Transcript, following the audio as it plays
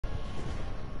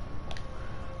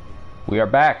We are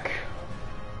back.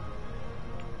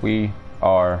 We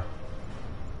are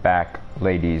back,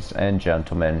 ladies and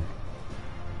gentlemen.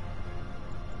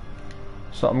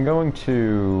 So I'm going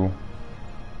to...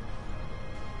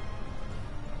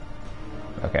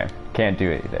 Okay, can't do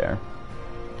it there.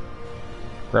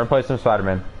 We're gonna play some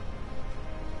Spider-Man.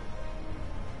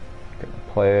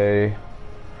 Gonna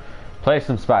play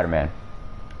some Spider-Man.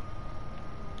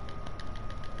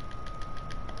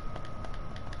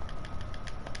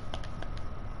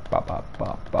 Bop bop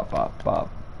bop bop bop bop.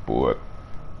 Boy.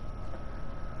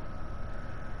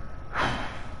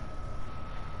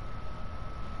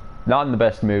 Not in the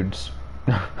best moods.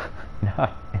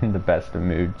 Not in the best of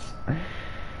moods.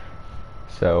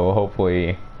 So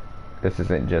hopefully this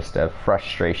isn't just a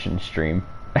frustration stream.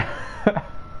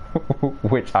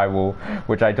 which I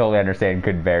totally understand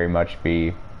could very much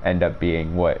end up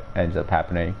being what ends up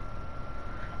happening.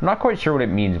 I'm not quite sure what it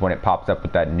means when it pops up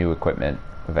with that new equipment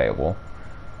available.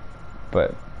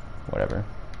 But whatever.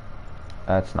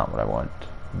 That's not what I want.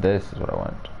 This is what I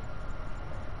want.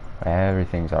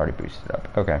 Everything's already boosted up.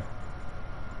 Okay.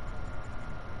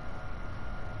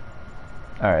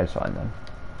 Alright, it's fine then.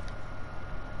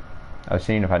 I was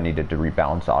seeing if I needed to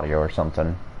rebalance audio or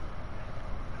something.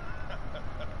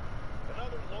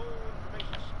 Another low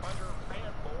information Spider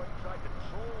fanboy tried to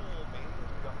troll me,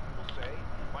 as young people say,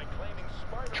 by claiming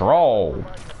Spider Troll.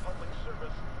 providing a public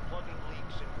service plugging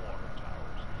leaks in water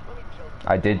towers. Let me tell you,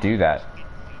 I did do that.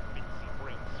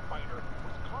 brain Spider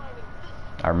was climbing this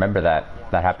I remember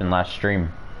that. That happened last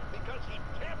stream. because he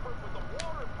tampered with the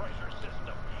water pressure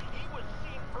system. He was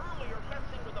seen earlier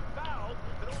messing with a valve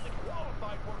that only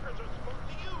qualified workers are supposed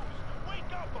to use.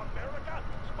 Wake up, America!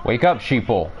 Wake up,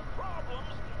 sheeple. The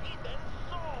problems he then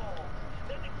solves,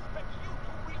 then expects you to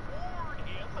reward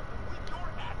him with your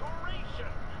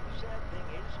adoration. The sad thing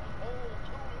is, all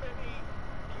too many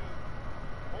do.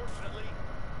 Fortunately,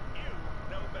 you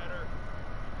know better,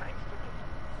 thanks to me.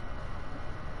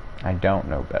 I don't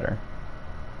know better.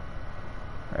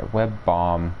 Alright, web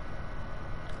bomb.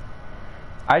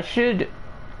 I should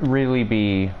really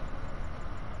be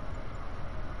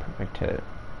perfect hit.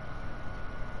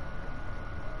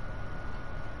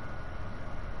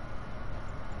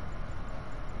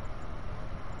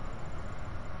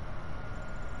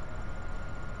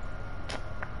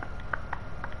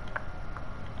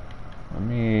 Let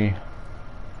me...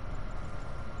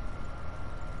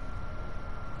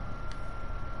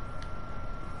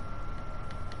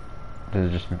 Does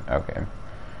it just... Okay.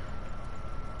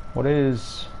 What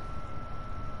is...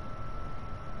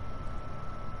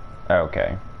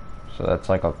 Okay. So that's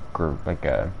like a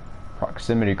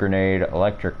proximity grenade,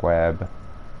 electric web,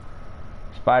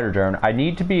 spider drone. I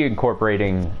need to be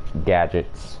incorporating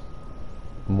gadgets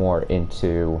more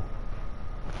into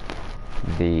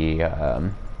the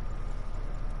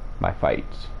my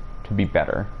fights to be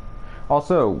better.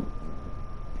 Also,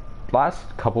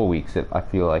 last couple weeks I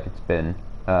feel like it's been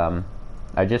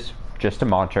I just to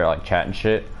monitor like chat and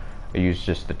shit, I use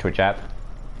just the Twitch app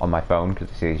on my phone because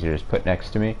it's easier to just put next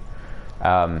to me.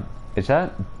 Is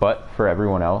that but for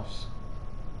everyone else?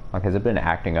 Like, has it been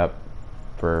acting up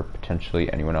for potentially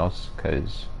anyone else?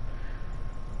 Because,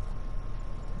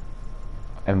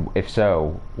 and if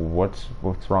so, what's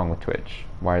wrong with Twitch?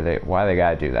 Why they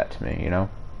gotta do that to me? You know?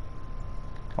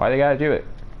 Why they gotta do it?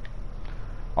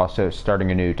 Also,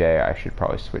 starting a new day, I should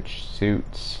probably switch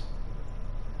suits.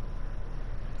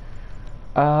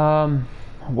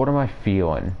 What am I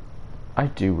feeling? I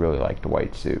do really like the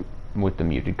white suit with the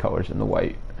muted colors in the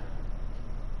white.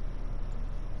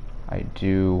 I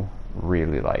do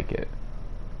really like it.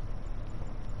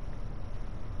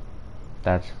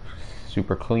 That's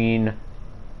super clean.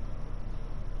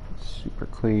 Super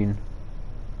clean.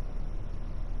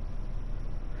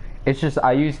 It's just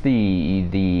I use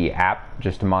the app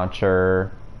just to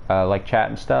monitor like chat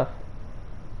and stuff,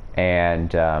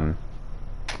 and I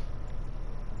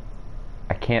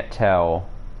can't tell.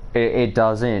 It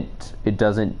doesn't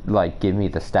like give me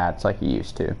the stats like it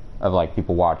used to of like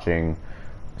people watching,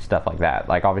 stuff like that.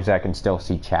 Like obviously I can still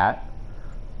see chat,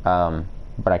 but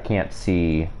I can't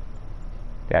see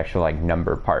the actual like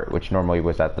number part, which normally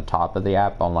was at the top of the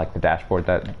app on like the dashboard,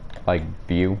 that like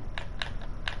view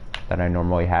that I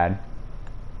normally had.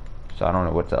 So I don't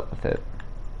know what's up with it.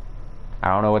 I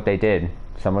don't know what they did.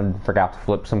 Someone forgot to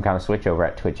flip some kind of switch over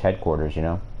at Twitch headquarters, you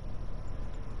know?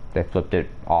 They flipped it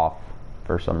off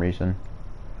for some reason.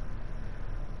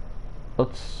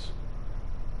 Let's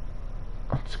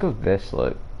go this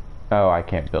look. Oh, I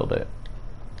can't build it.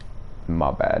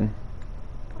 My bad.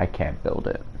 I can't build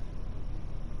it.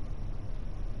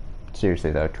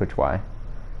 Seriously though, Twitch Y.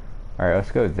 Alright,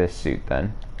 let's go with this suit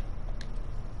then.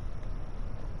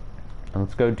 And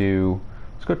let's go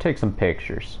take some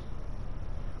pictures.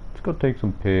 Let's go take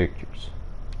some pictures.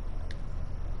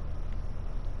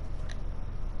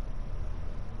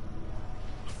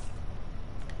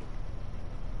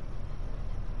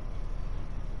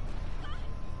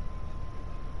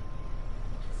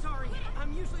 Sorry,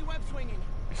 I'm usually web swinging.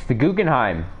 It's the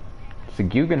Guggenheim. It's the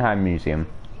Guggenheim Museum.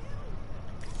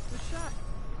 Good shot.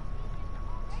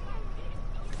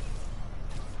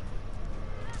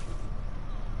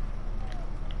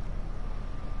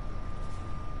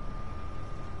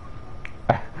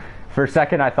 For a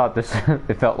second, I thought this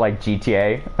it felt like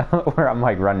GTA, where I'm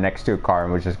like running next to a car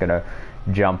and was just gonna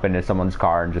jump into someone's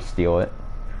car and just steal it.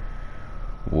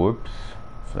 Whoops,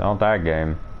 it's not that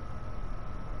game.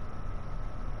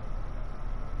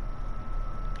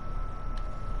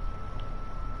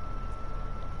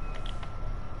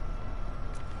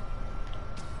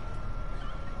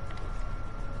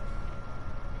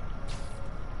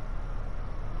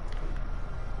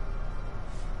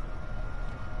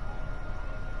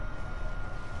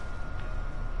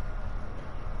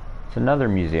 It's another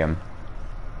museum.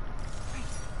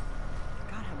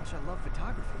 God, how much I love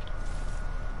photography.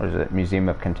 What is it? Museum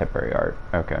of Contemporary Art.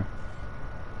 Okay.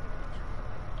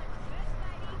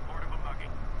 Report of a mugging.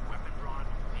 Weapon drawn.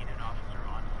 Need an officer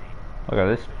on scene. Look at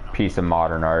this piece of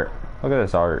modern art. Look at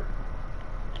this art.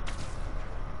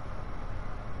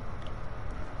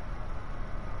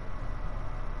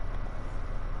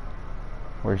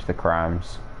 Where's the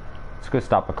crimes? Let's go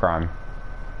stop a crime.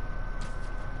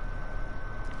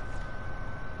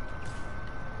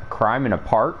 Crime in a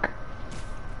park?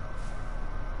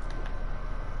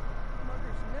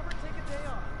 Muggers never take a day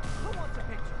off. Who wants a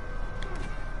picture?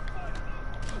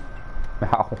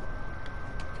 Ow.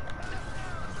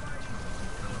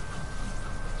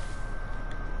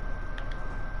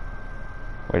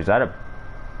 Wait, is that a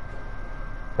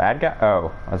bad guy?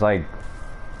 Oh, I was like...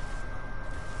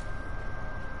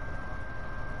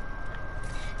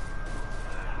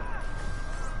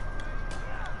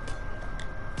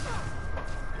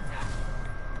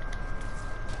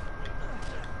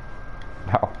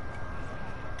 No.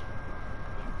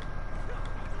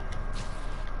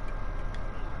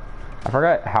 I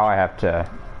forgot how I have to...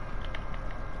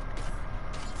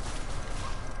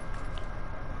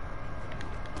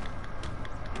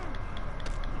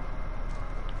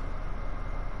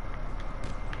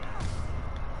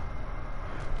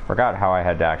 Forgot how I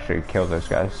had to actually kill those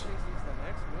guys. He's the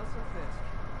next Wilson Fisk.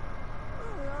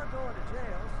 Well, we are going to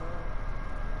jail,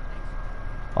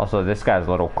 so... Also, this guy's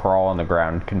little crawl on the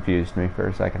ground confused me for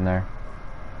a second there.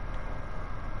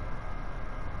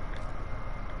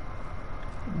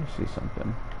 Let me see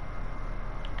something.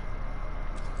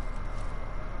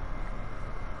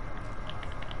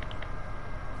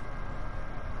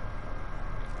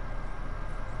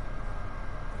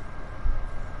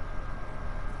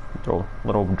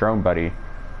 Little drone buddy.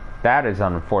 That is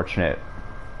an unfortunate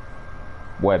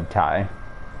web tie.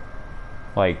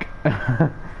 Like,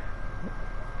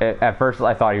 at first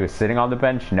I thought he was sitting on the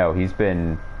bench. No, he's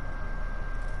been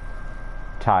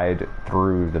tied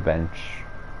through the bench.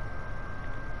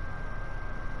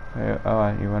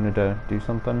 Oh, you wanted to do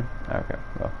something? Okay,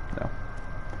 well, no.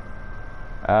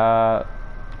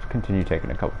 Let's continue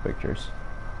taking a couple pictures.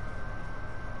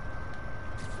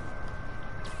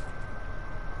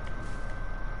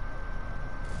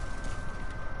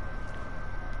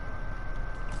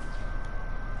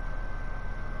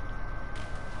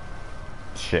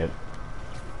 Shit.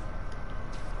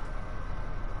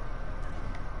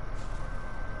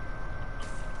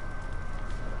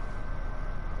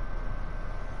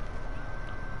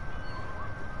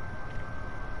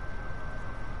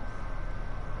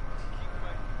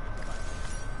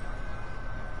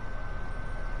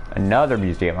 Another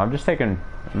museum. I'm just taking...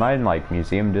 Am I in, like,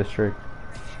 museum district?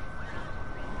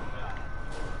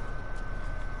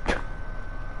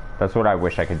 That's what I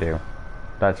wish I could do.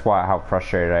 That's why how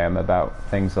frustrated I am about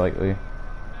things lately.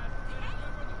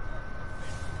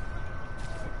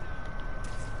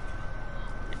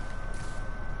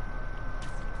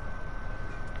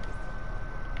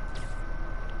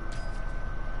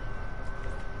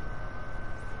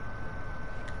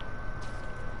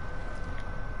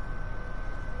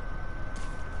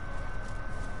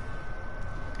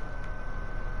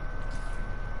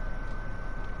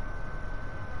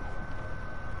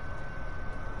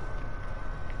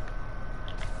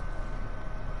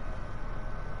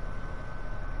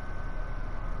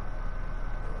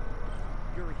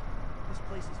 This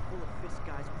place is full of Fisk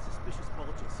guys with suspicious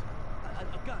bulges.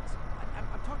 Guns. I'm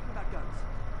talking about guns,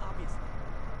 obviously.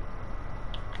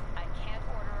 I can't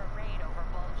order a raid over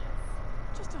bulges.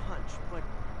 Just a hunch, but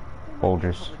there might be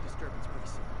Bulges. a public disturbance pretty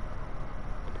soon.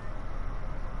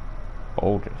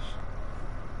 bulges.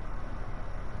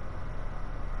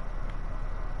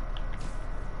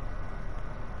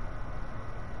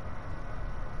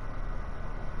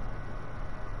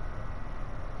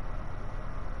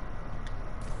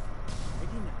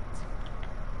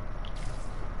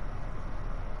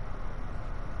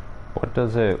 What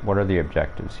does it, what are the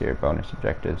objectives here? Bonus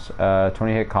objectives.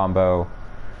 20 hit combo.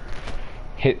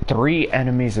 Hit 3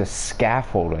 enemies with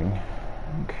scaffolding.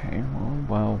 Okay,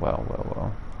 well.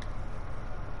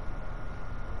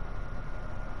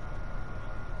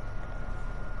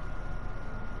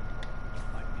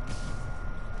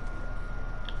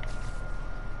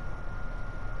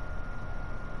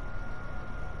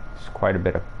 There's quite a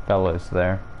bit of fellas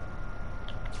there.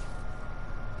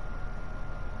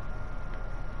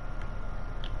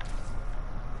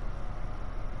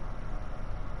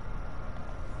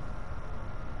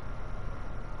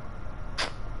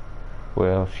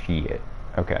 Well, shit.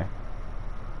 Okay.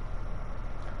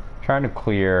 Trying to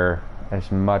clear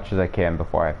as much as I can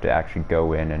before I have to actually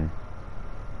go in and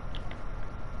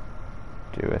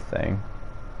do a thing.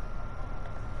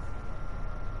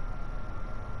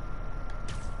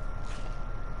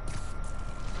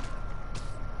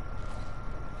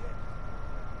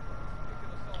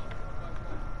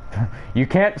 You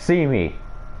can't see me.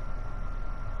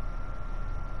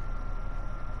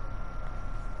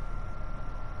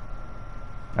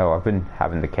 Oh, I've been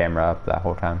having the camera up that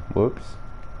whole time. Whoops.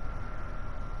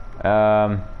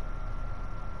 Yeah,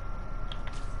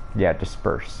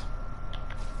 disperse.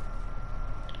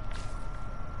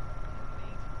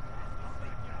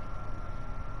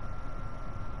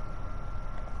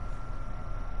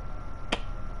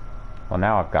 Well,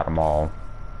 now I've got them all.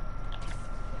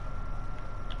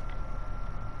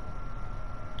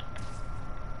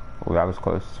 Oh, that was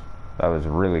close. That was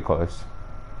really close.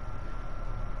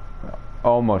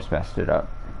 Almost messed it up.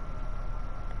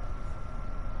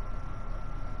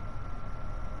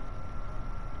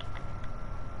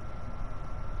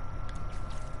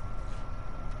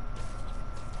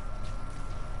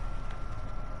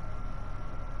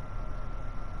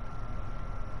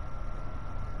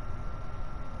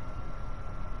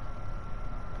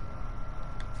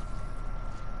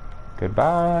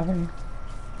 Goodbye.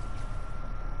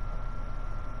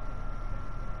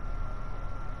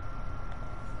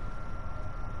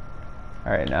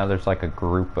 Alright, now there's like a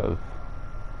group of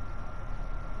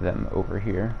them over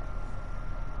here.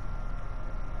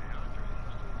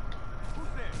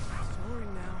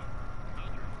 Soaring now.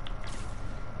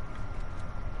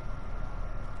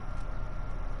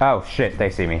 Oh shit, they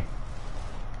see me.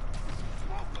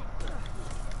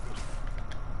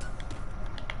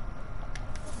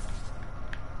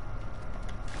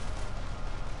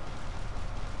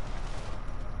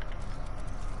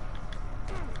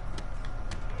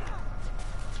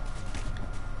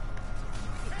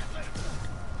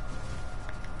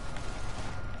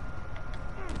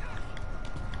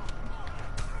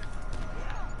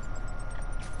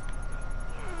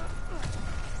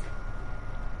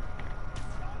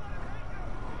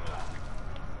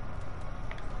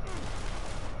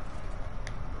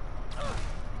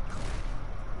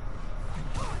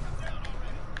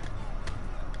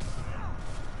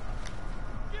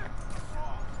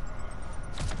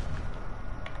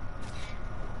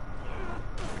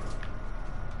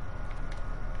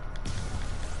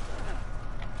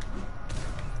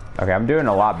 Okay, I'm doing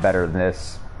a lot better than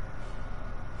this.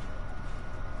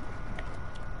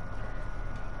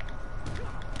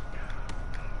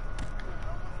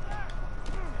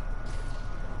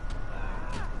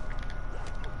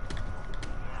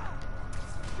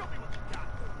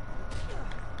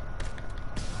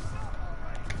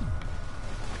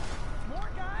 More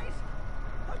guys?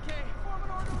 Okay, form an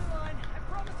orderly line. I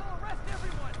promise I'll arrest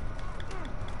everyone.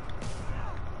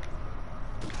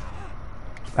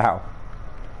 Ow.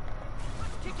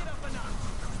 Let's kick it up a notch.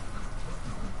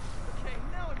 Okay,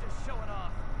 now I'm just showing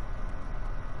off.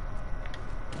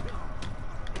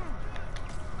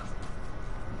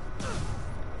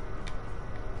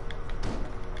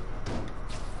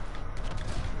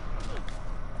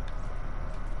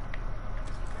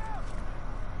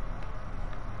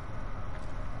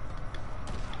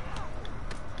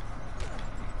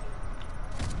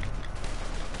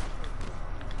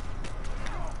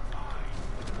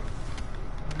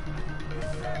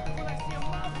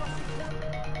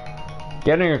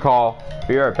 Getting a call.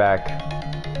 Be right back.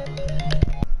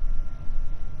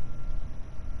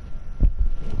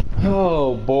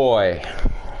 Oh boy.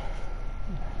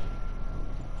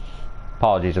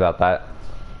 Apologies about that.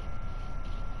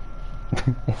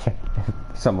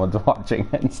 Someone's watching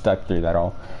and stuck through that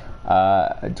all.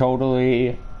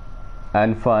 Totally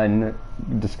unfun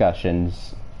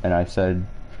discussions, and I said,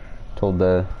 told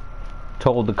the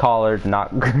caller to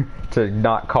not to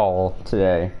not call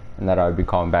today, and that I would be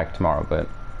calling back tomorrow. But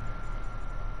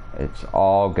it's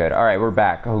all good. All right, we're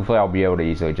back. Hopefully, I'll be able to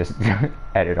easily just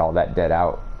edit all that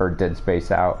dead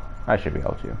space out. I should be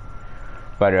able to.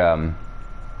 But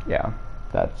yeah,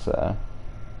 that's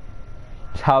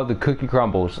how the cookie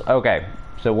crumbles. Okay,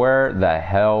 so where the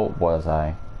hell was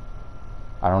I?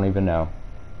 I don't even know.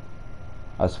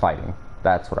 I was fighting.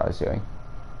 That's what I was doing.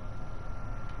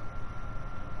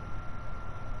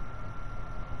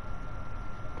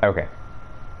 Okay.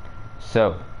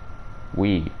 So,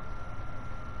 we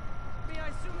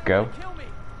go.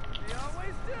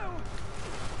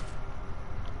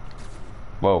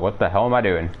 Whoa, what the hell am I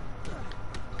doing?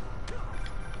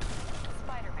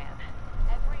 Spider-Man.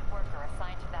 Every worker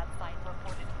assigned to that site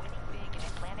reported winning big in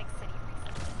Atlantic City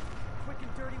recently. Quick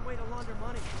and dirty way to launder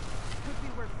money. Could be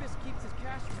where Fisk keeps his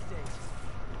cash these days.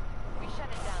 We shut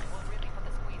it down. We'll really put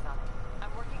the squeeze on it. I'm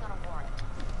working on a warrant.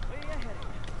 Where you heading?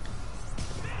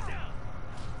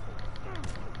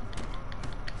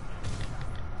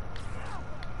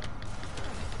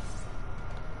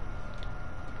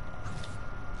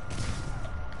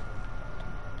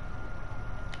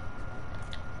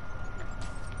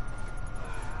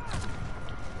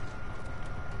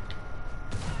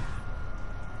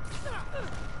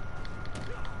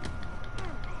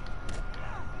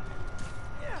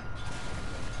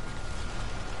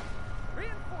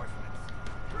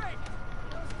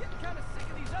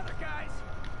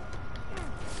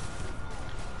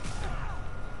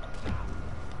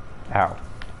 Ow.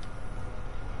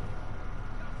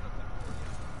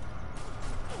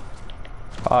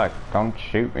 Fuck, don't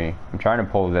shoot me. I'm trying to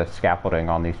pull the scaffolding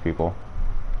on these people.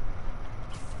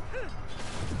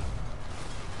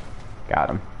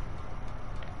 Got him.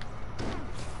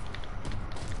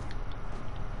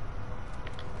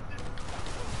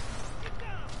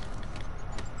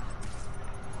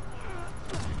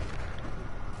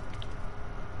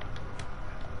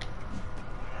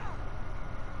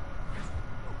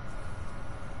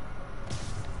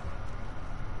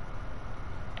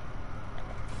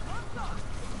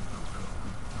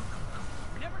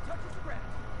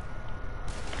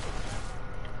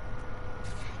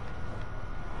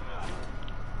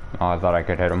 Oh, I thought I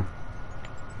could hit him.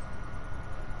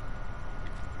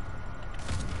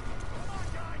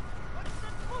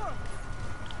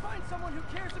 Find someone who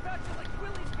cares about you like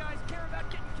Willie's guys care about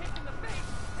getting kicked in the face,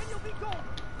 and you'll be golden.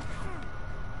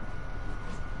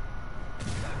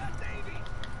 Davey!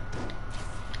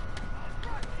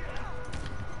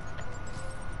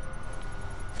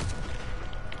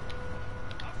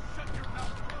 I'll shut your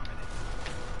mouth for a minute.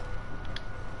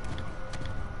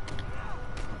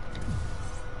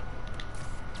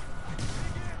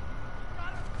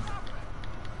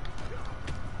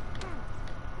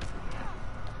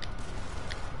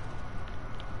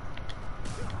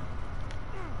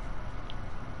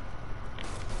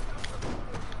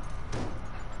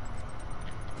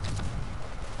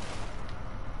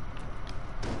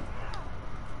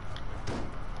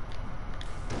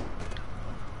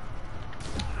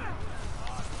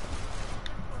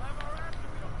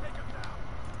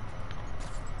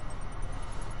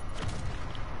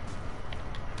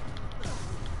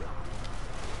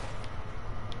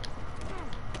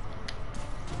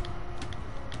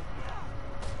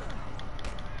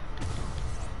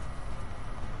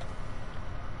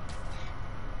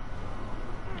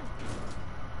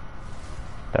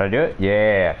 Did I do it?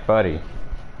 Yeah, buddy.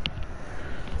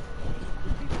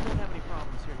 People don't have any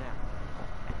problems here now.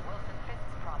 Wilson Fisk's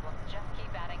problems just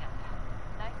keep adding up.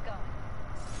 Nice going.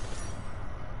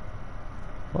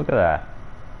 Look at that.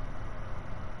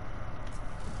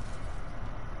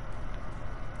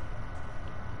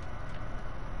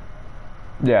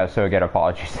 Yeah, so again,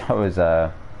 apologies. I was,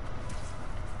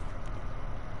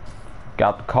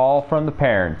 got the call from the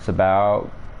parents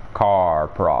about car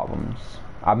problems.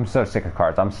 I'm so sick of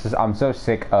cars. I'm so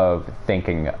sick of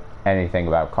thinking anything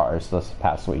about cars this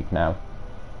past week now.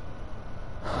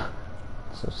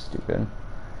 So stupid.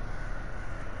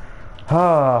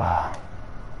 Ah.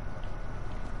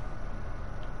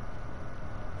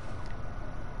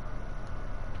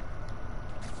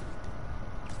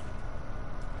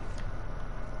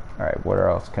 Alright, where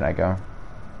else can I go?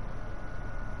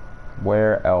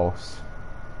 Where else?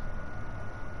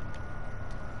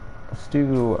 Let's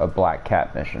do a Black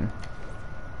Cat mission.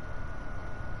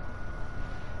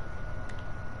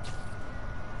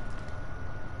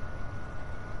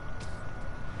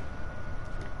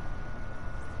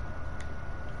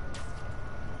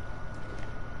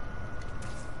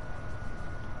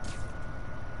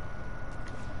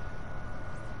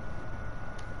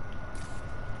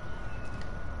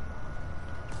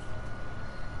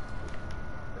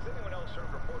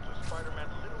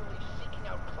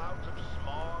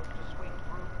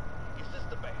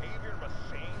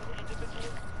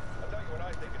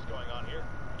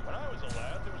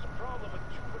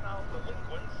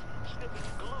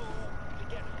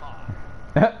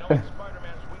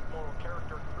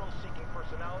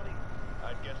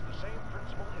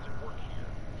 principle is at work here.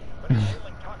 But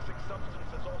inhaling toxic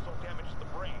substance has also damaged the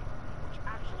brain, which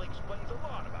actually explains a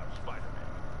lot about Spider-Man.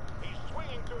 He's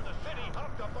swinging through the city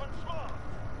hopped up on smog.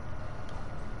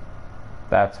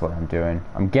 That's what I'm doing.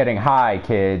 I'm getting high,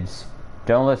 kids.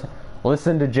 Don't listen.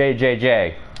 Listen to JJJ. These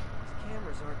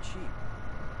cameras aren't cheap.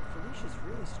 Felicia's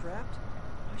really strapped.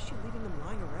 Why is she leaving them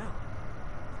lying around?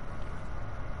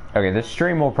 Okay, this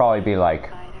stream will probably be like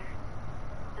Spider.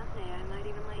 Someday I might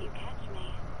even let you catch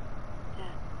me.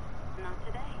 Just not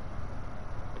today.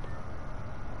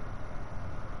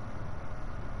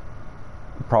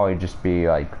 probably just be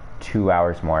like 2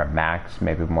 hours more at max,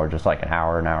 maybe more, just like an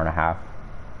hour and a half,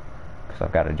 because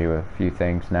I've got to do a few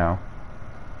things now.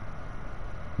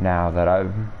 Now that I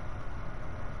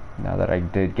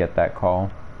did get that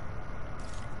call,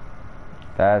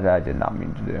 that I did not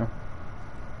mean to do.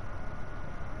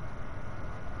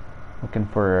 Looking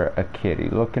for a kitty,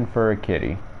 looking for a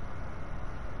kitty.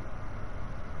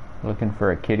 Looking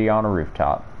for a kitty on a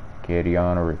rooftop. Kitty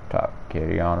on a rooftop,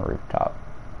 kitty on a rooftop.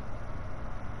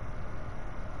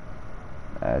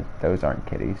 Those aren't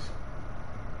kitties.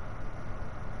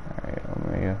 Alright,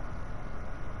 let me...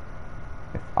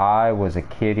 If I was a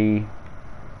kitty,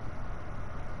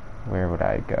 where would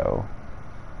I go?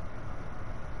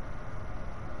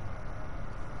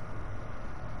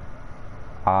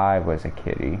 I was a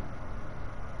kitty.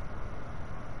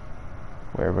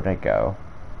 Where would I go?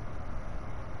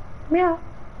 Meow.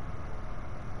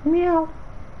 Meow.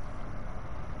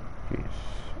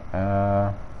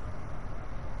 Jeez.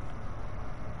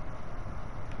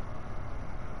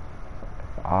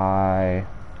 If I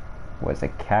was a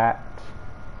cat.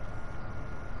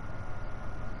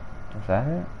 Is that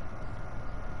it?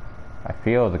 I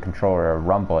feel the controller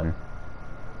rumbling.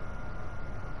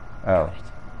 Oh.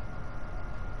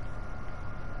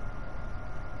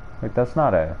 Wait, that's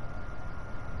not a...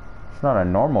 It's not a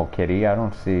normal kitty. I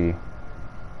don't see...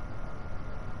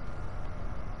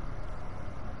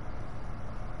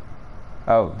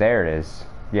 Oh, there it is.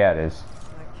 Yeah, it is.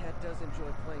 My cat does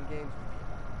enjoy playing games with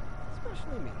people,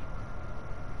 especially me.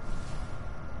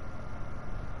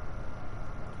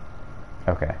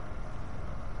 Okay.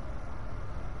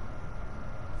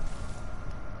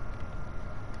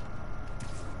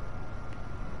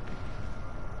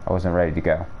 I wasn't ready to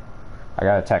go. I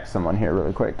gotta text someone here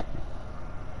really quick.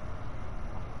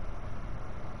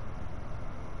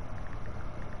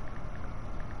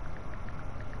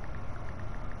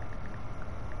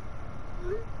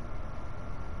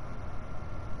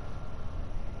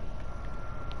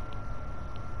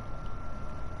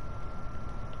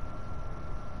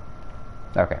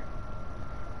 Okay.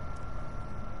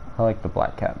 I like the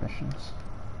Black Cat missions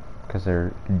because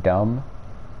they're dumb,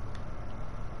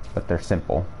 but they're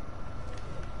simple.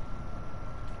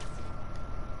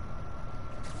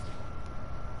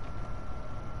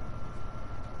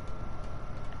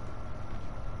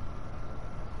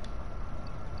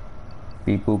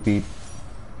 Beep boop beep.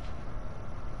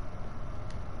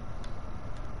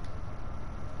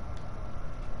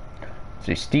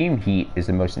 So steam heat is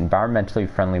the most environmentally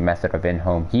friendly method of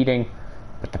in-home heating,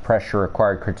 but the pressure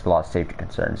required creates a lot of safety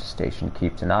concerns. The station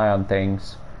keeps an eye on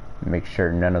things and makes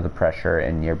sure none of the pressure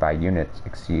in nearby units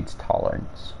exceeds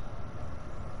tolerance.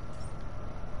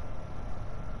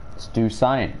 Let's do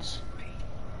science.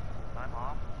 My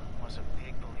mom was a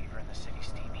big believer in the city's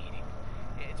steam heating.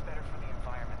 It's better for the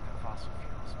environment than fossil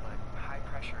fuels, but high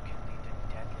pressure can lead to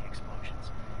deadly explosions.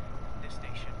 This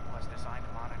station was designed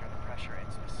to monitor the pressure in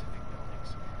specific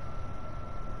buildings.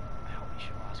 Help me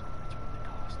show Oscar it's worth the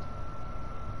cost.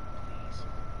 Please.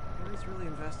 Harry's really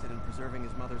invested in preserving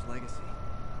his mother's legacy.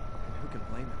 And who can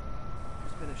blame him?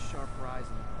 There's been a sharp rise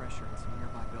in the pressure in some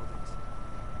nearby buildings.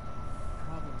 The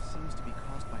problem seems to be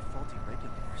caused by faulty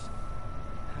regulators.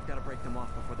 I've got to break them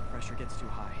off before the pressure gets too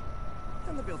high.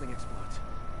 Then the building explodes.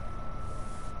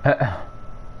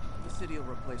 The city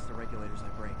will replace the regulators I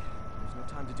break. There's no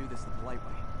time to do this the polite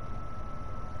way.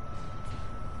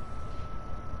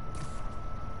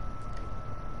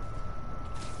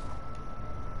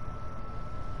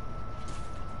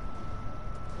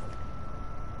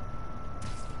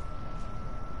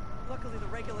 Luckily, the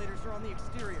regulators are on the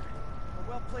exterior. A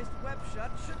well-placed web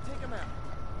shut should take them out.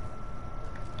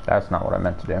 That's not what I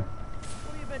meant to do.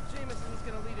 What do you bet Jameson's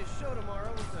gonna lead his show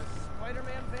tomorrow with a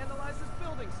Spider-Man vandalizes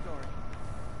building story?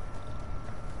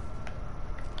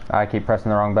 I keep pressing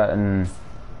the wrong button.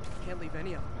 Can't leave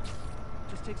any of them.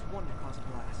 Just takes one to cause a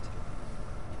blast.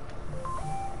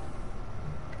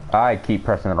 I keep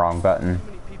pressing the wrong button. Too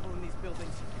many people in these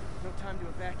buildings. No time to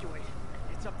evacuate.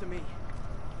 It's up to me.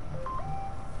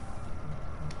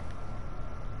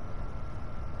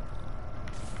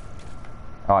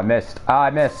 Oh, I missed. Ah, I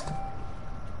missed.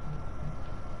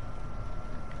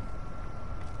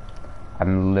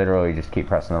 I'm literally just keep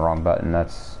pressing the wrong button.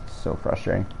 That's so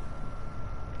frustrating.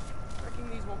 Wrecking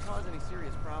these won't cause any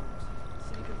serious problems. The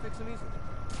city can fix them easily.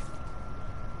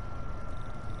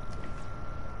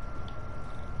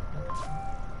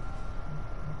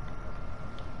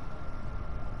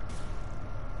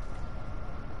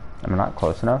 Am I not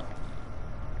close enough?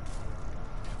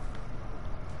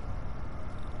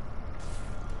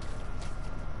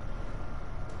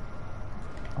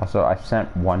 Also, I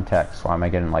sent one text. Why am I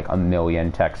getting like a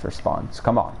million text response?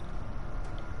 Come on.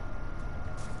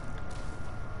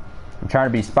 I'm trying to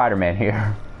be Spider-Man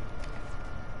here.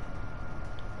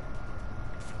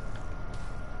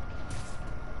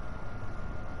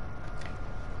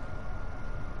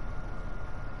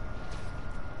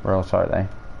 Where else are they?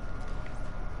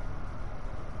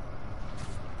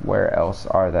 Where else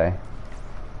are they?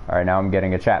 Alright, now I'm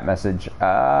getting a chat message.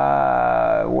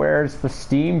 Where's the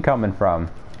steam coming from?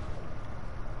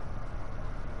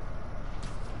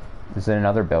 Is it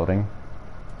another building?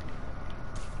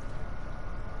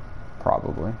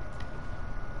 Probably.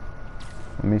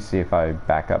 Let me see if I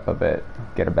back up a bit,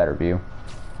 get a better view.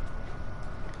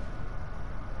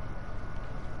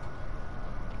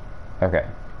 Okay.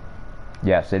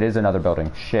 Yes, it is another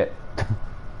building. Shit.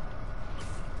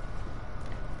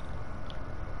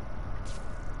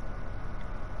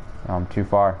 I'm too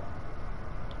far.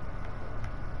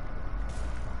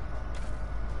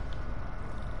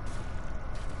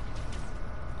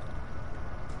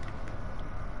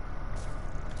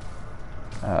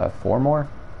 Four more?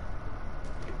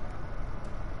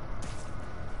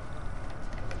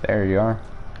 There you are.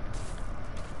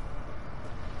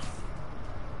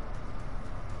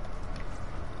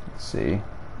 Let's see.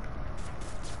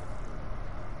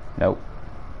 Nope.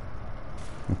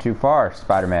 I'm too far,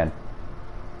 Spider-Man.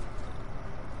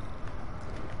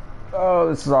 Oh,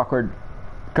 this is awkward.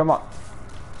 Come on.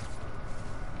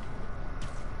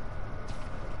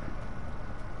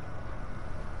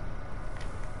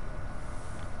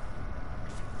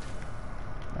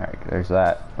 Alright, there's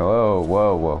that. Whoa,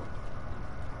 whoa, whoa.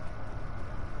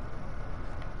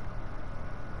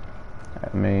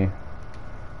 Let me...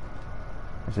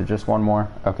 Is it just one more?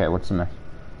 Okay, what's the next?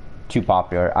 Too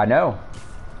popular. I know.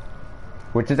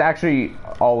 Which is actually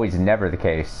always never the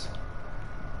case.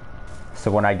 So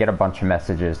when I get a bunch of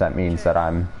messages, that means that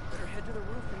I'm... Better head to the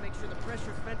roof and make sure the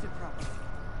pressure's vented properly.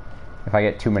 If I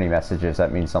get too many messages,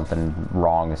 that means something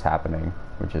wrong is happening,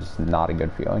 which is not a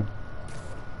good feeling.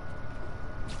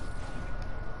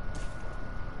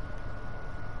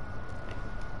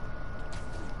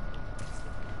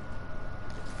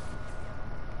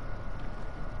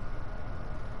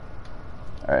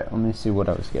 Alright, let me see what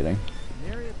I was getting.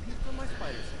 Nary a peep from my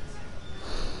spider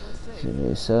sense.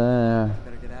 Jeez,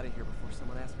 Better get out of here before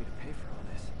someone asks me to pay for all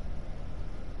this.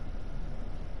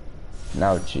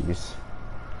 no, jeez.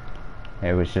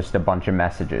 It was just a bunch of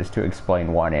messages to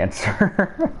explain one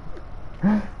answer.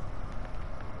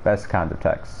 Best kind of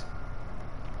text.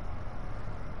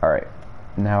 Alright,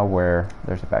 now where...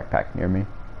 There's a backpack near me.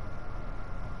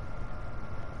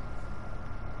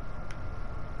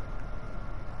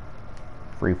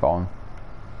 Free falling.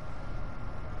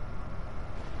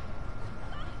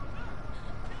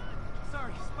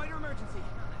 Sorry, spider emergency.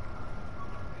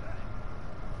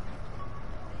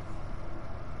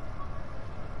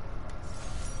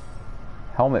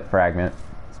 Helmet fragment.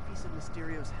 This piece of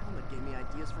Mysterio's helmet gave me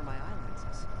ideas for my eye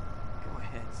lenses. Go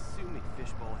ahead, sue me,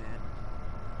 fishbowl head.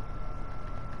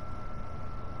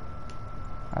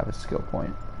 I have a skill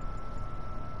point.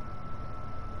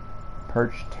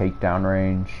 Perch takedown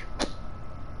range.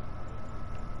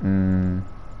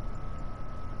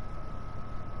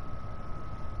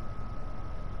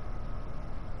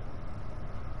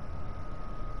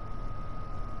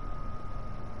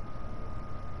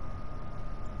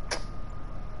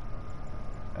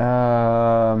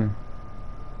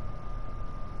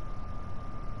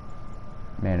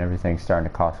 Man, everything's starting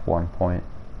to cost 1 point.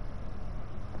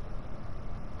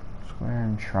 Square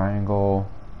and triangle.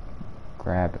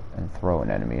 Grab and throw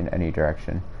an enemy in any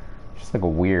direction. Just like a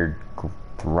weird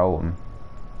throw 'em.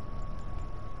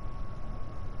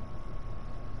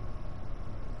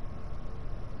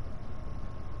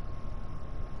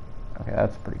 Okay,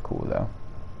 that's pretty cool though.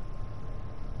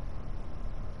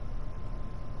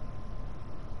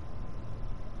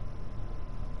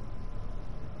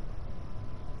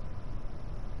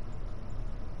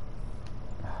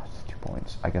 Oh, it's 2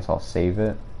 points. I guess I'll save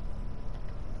it.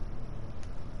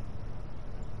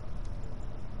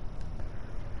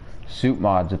 Suit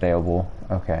mods available.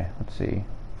 Okay, let's see.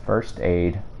 First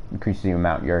aid increases the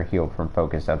amount you're healed from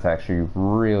focus. That's actually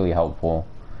really helpful.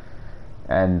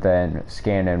 And then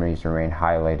scan enemies remain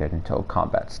highlighted until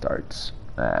combat starts.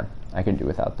 I can do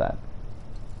without that.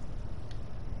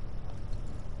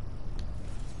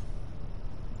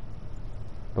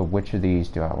 But which of these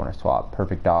do I want to swap?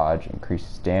 Perfect dodge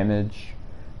increases damage.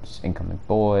 Just incoming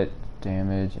bullet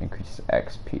damage increases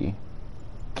XP.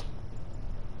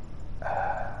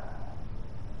 I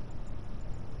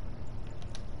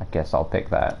guess I'll pick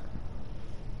that.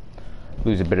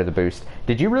 Lose a bit of the boost.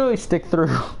 Did you really stick through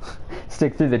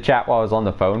the chat while I was on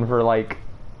the phone for like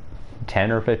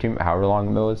 10 or 15, however long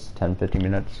it was? 10, 15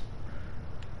 minutes?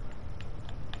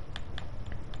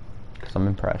 Because I'm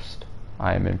impressed.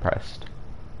 I am impressed.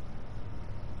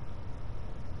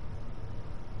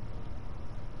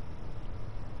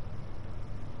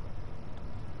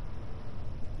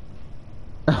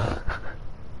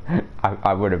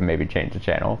 I would have maybe changed the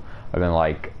channel. I've been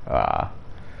like,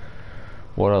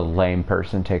 what a lame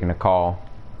person taking a call.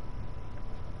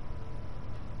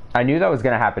 I knew that was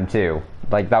gonna happen too.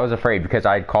 Like, I was afraid because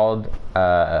I called,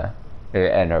 it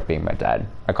ended up being my dad.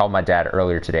 I called my dad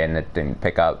earlier today and it didn't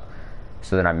pick up.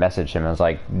 So then I messaged him. I was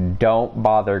like, don't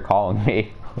bother calling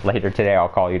me later today. I'll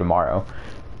call you tomorrow.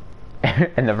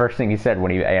 And the first thing he said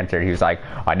when he answered, he was like,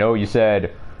 I know you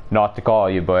said not to call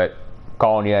you, but I'm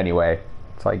calling you anyway.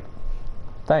 It's like,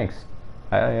 thanks.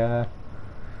 I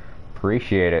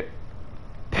appreciate it.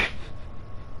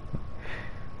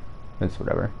 It's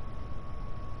whatever.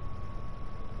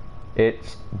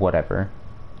 It's whatever.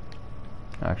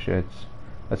 Actually,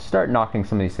 let's start knocking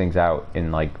some of these things out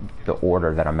in like the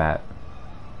order that I'm at.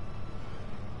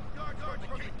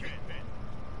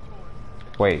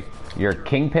 Wait, you're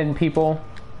Kingpin people?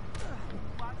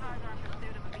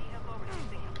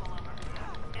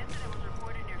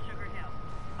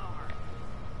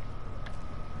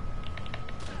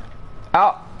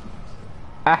 Ow!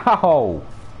 Ow!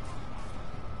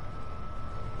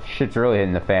 Shit's really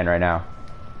hitting the fan right now.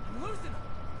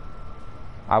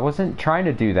 I wasn't trying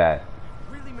to do that.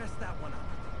 Really messed that one up.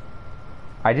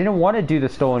 I didn't want to do the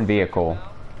stolen vehicle.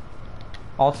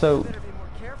 Also, Better be more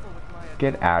careful with my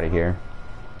get out of here.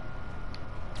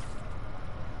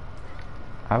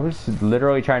 I was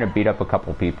literally trying to beat up a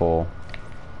couple people,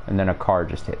 and then a car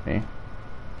just hit me. And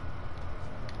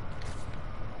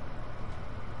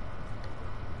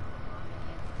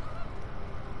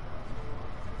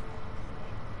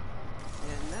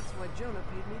that's why Jonah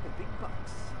paid me the big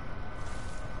bucks.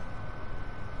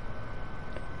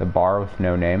 The bar with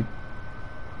no name.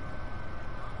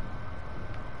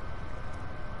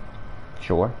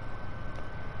 Sure.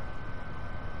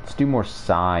 Let's do more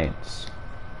science.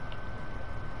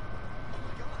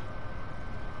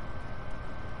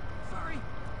 Sorry.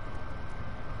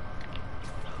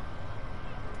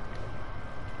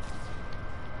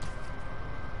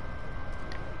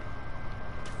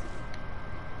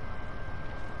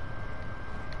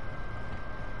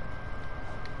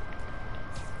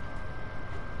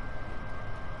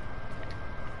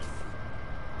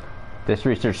 This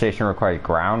research station requires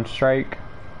ground strike.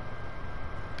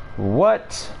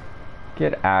 What?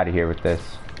 Get out of here with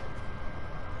this.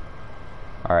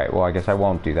 Alright, well I guess I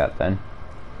won't do that then.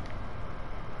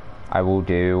 I will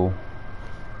do...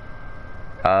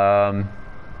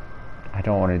 I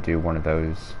don't want to do one of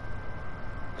those.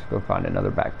 Let's go find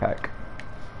another backpack.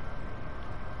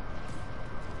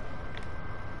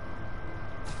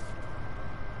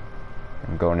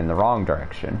 I'm going in the wrong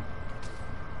direction.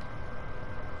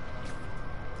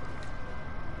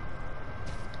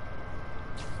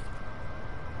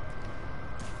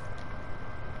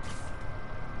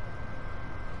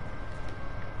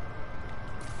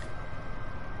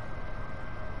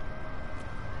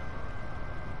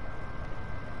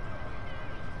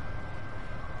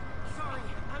 Sorry,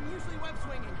 I'm usually web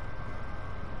swinging.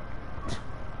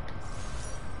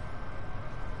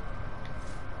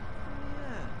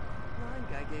 Yeah, blind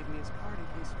guy gave me his card in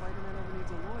case Spider-Man ever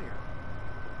needs a lawyer.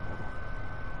 Hold on.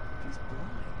 If he's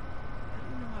blind, how do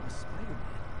you know I was Spider-Man?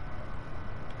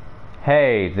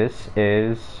 Hey, this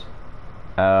is...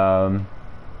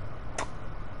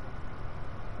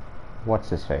 what's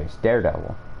his face?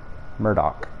 Daredevil.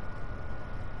 Murdoch.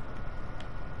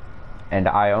 And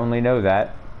I only know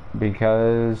that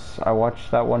because I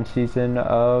watched that one season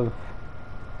of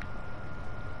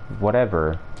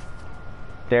whatever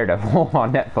Daredevil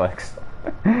on Netflix.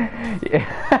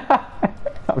 Yeah.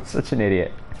 I'm such an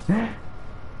idiot.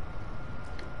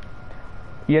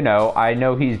 You know, I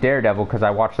know he's Daredevil because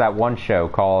I watched that one show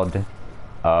called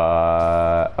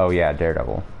oh yeah,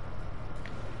 Daredevil.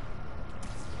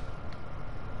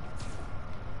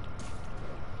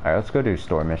 Alright, let's go do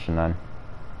store mission then.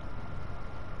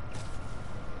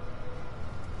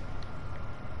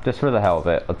 Just for the hell of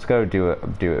it, let's go do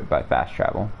it by fast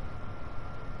travel.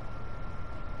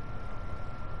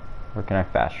 Where can I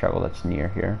fast travel that's near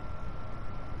here?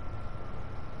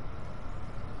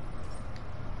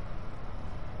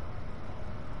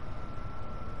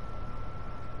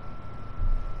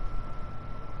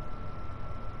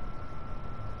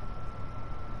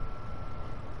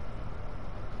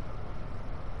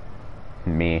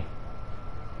 Me.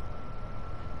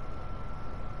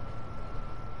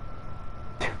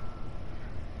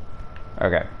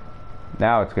 Okay.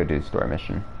 Now let's go do the story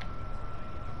mission.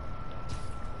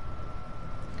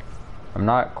 I'm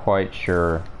not quite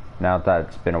sure, now that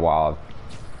it's been a while,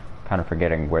 I'm kind of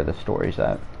forgetting where the story's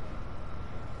at.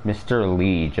 Mr.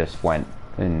 Lee just went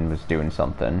and was doing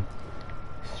something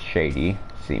shady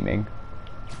seeming.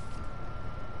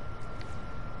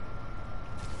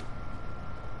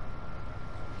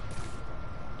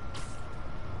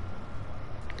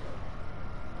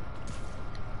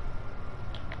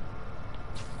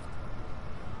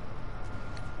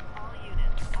 All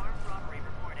units, armed robbery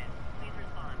reported. Please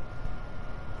respond.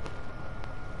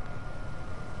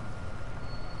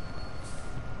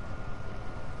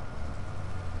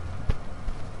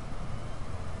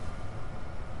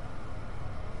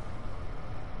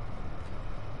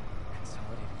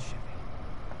 Consolidated shipping.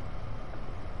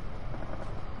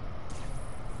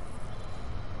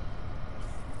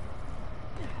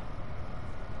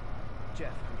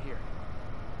 Jeff, I'm here.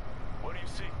 What do you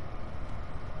see?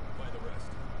 By the rest.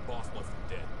 Boss wants them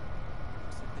dead.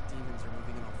 Looks like the demons are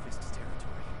moving in on Fisk's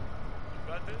territory. You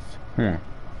got this?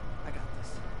 I got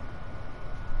this.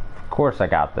 Of course I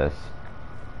got this.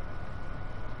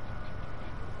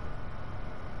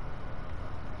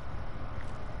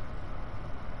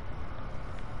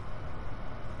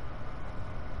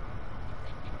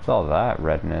 What's all that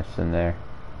redness in there?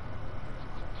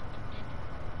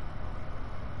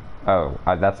 Oh,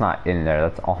 that's not in there,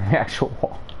 that's on the actual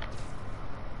wall.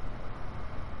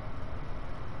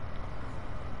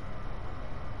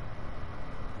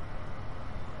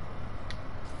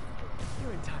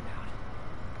 You're in timeout.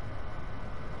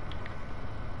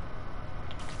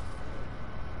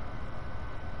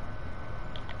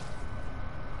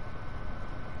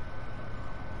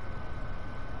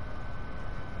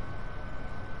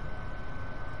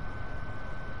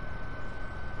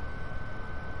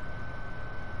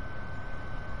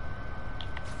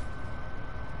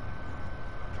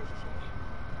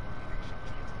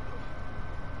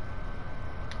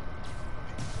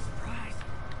 Surprise!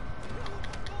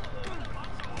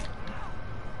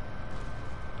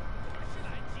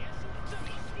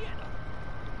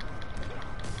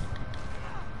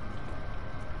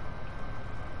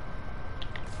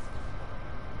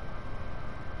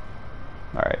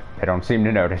 Alright, I don't seem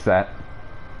to notice that.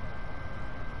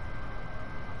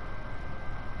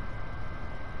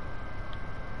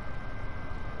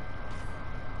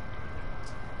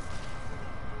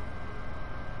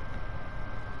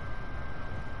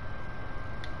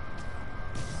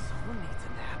 Someone needs a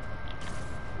nap.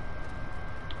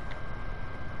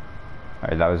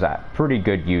 Alright, that was a pretty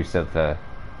good use of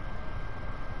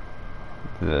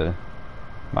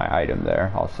my item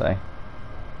there, I'll say.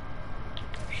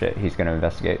 Shit, he's gonna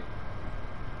investigate.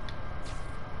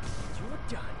 You're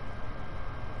done.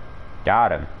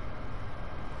 Got him.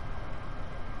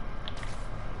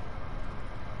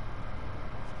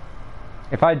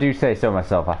 If I do say so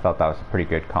myself, I thought that was a pretty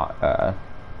good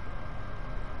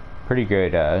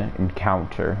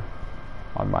encounter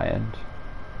on my end.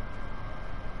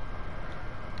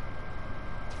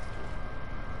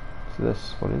 So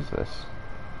this, what is this?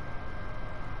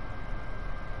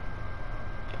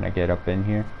 Can I get up in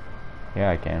here? Yeah,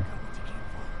 I can.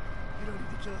 You don't need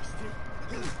to kill us, Steve.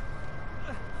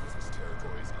 This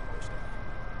territory is ours now.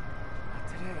 Not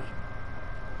today.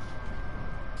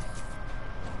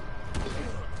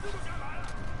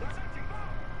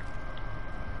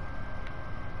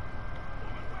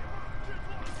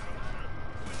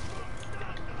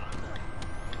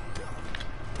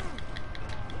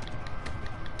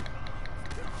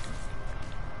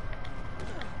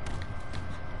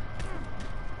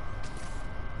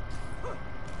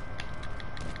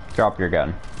 Drop your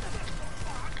gun.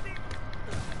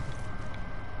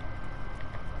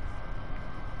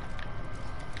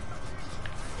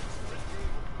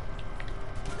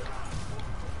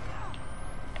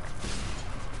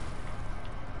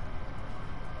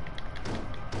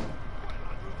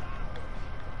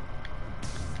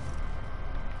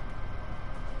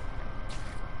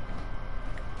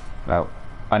 Oh,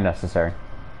 unnecessary.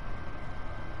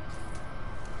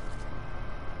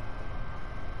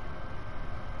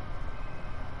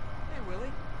 Hey,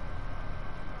 Willie.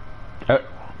 Oh.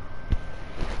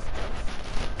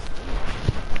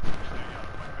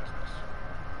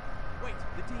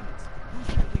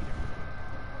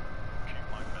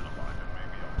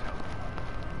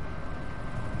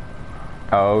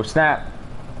 Oh, snap.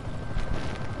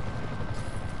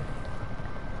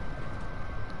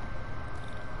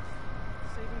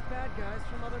 Saving bad guys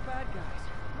from other bad guys.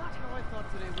 Not how I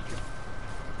thought today would go.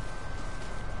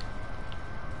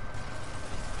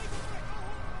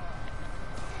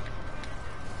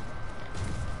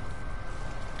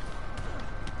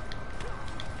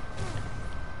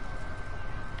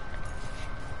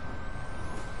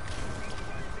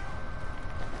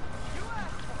 You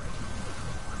asked for it.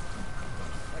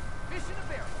 Like fish in a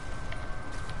barrel.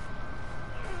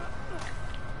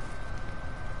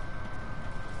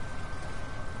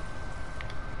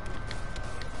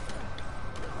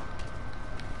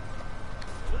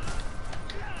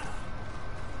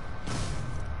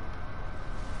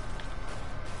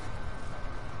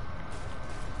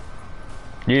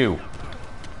 You. You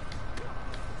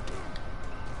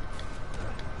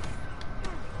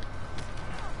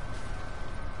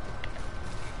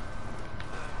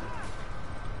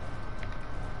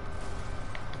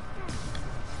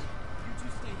two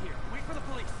stay here. Wait for the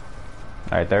police.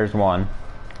 Alright, there's one.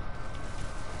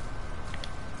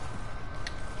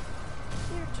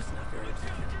 You're just not very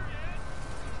attentive.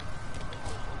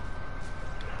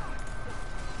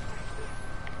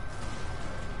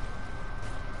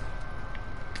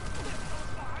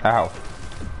 Ow.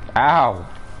 Ow.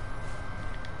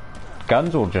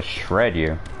 Guns will just shred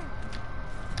you.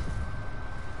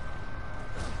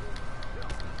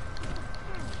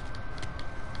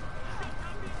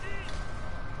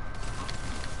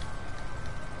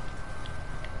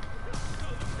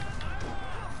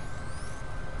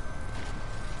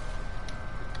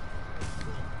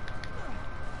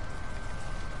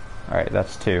 Alright,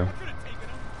 that's two.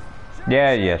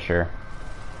 Yeah, sure. Better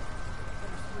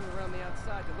swing around the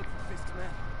outside to look for fist men.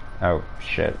 Oh,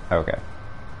 shit. Okay.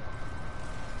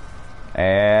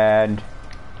 And...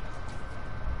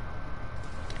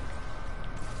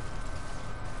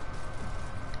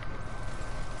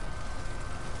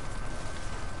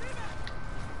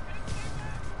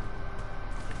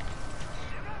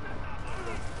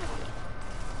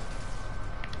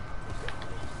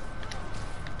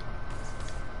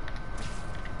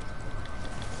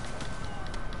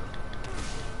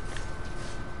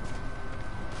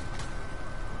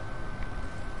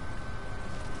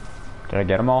 Did I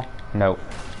get them all? Nope.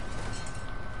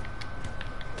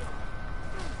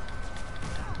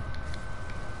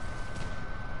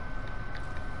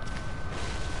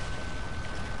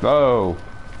 Whoa.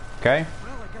 Okay.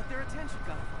 Well, I got their attention.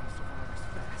 Gotta find survivors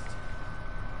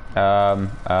fast.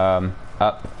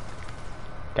 Up.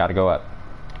 Gotta go up.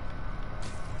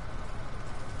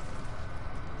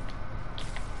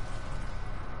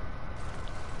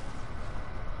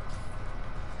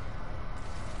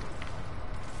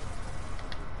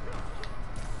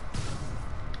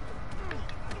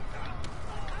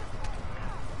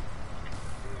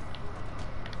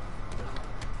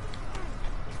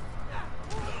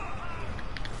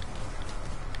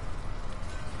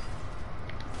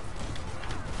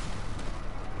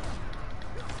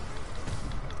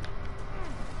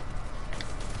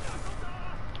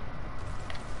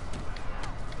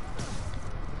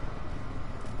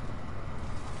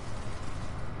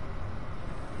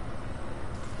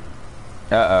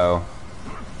 Uh-oh.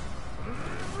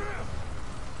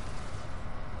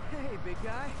 Hey, big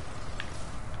guy.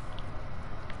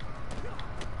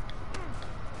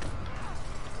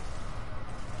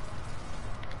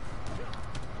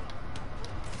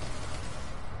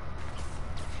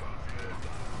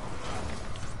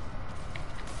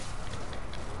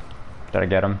 Did I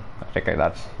get him? I think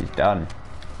he's done.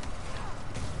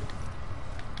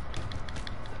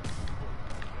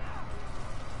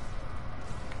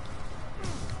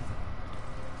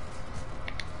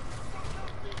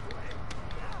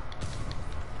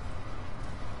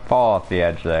 Fall off the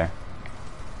edge there.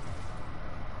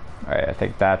 Alright, I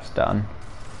think that's done.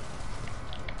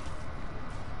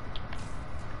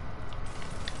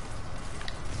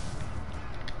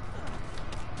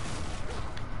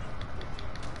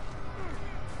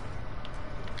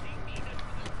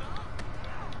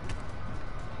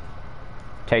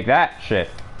 Take that shit.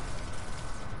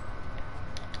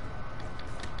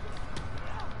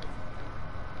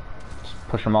 Just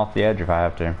push him off the edge if I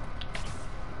have to.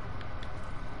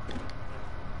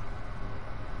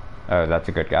 Oh, that's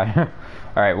a good guy.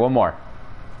 Alright, one more.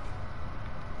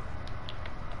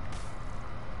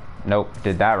 Nope,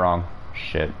 did that wrong.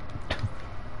 Shit.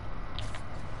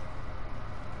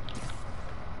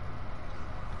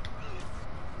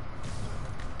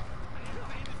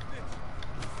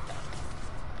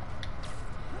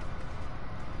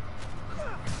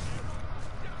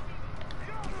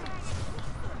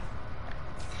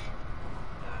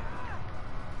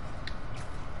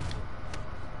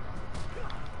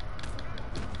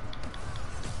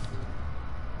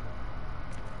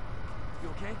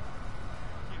 okay?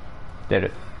 Did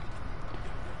it.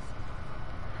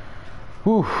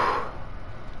 Whew.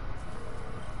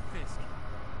 Fisk,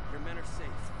 your men are safe.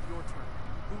 Your turn.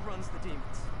 Who runs the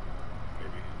demons?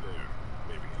 Maybe he's there.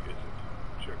 Maybe he isn't.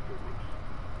 Check the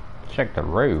roof. Check the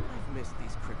roof. I've missed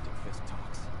these cryptic Fisk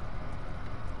talks.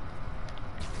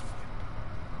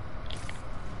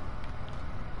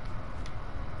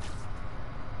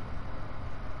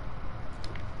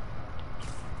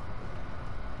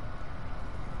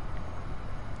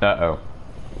 Uh-oh.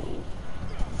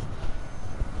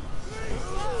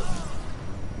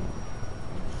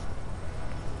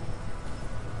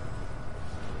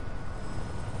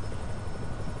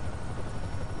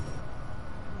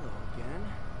 Hello again.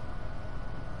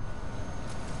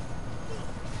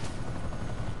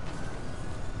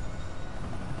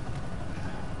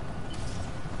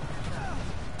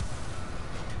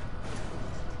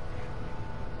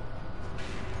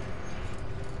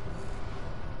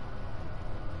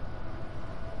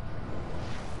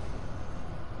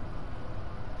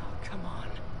 Oh, come on.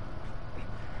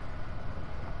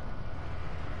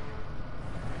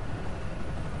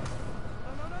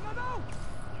 No, no, no, no, no!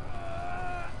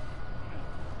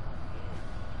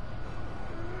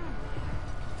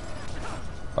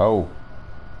 Oh.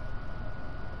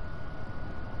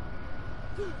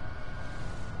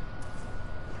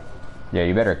 Yeah,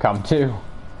 you better come too.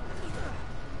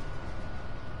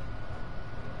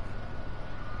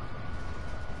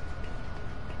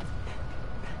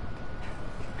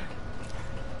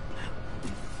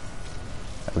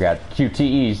 We got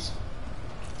QTEs.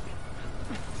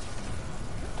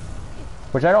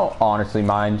 Which I don't honestly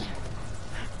mind.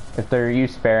 If they're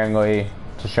used sparingly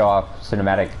to show off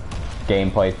cinematic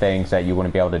gameplay things that you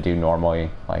wouldn't be able to do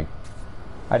normally, like,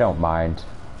 I don't mind.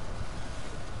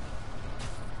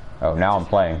 Oh, now I'm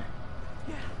playing.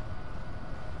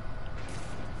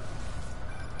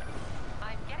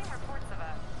 I'm getting reports of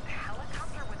a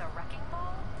helicopter with a wrecking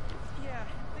ball. Yeah,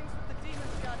 things with the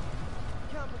demons got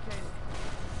complicated.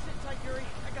 Sit tight, Yuri.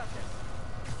 I got this.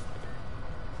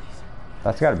 Please.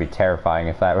 That's got to be terrifying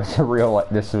if that was a real,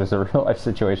 this was a real life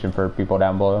situation for people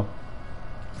down below.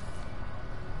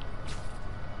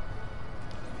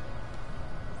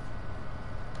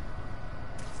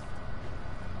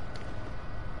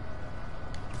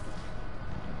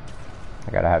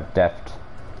 I gotta have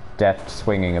deft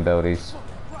swinging abilities.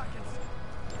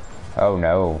 Oh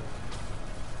no.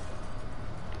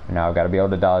 Now I've got to be able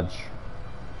to dodge.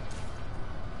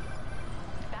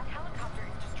 That helicopter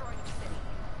is destroying the city.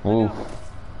 Ooh.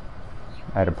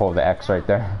 I had to pull the X right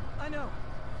there. I know.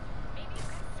 Maybe you could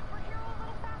superhero a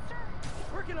little faster?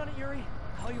 Working on it, Yuri.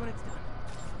 Call you when it's done.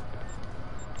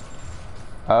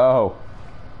 Oh.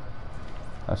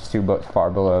 That's too far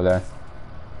below there.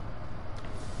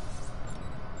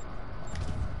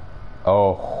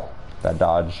 Oh, that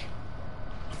dodge.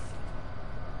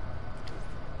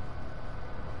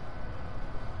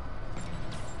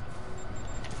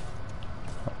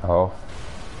 Oh,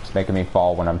 it's making me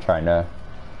fall when I'm trying to...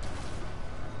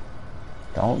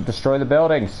 Don't destroy the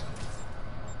buildings.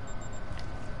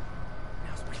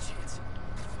 Now's my chance.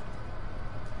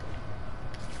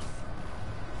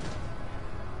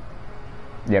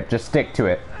 Yep, just stick to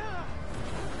it.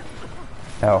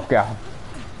 Oh, God.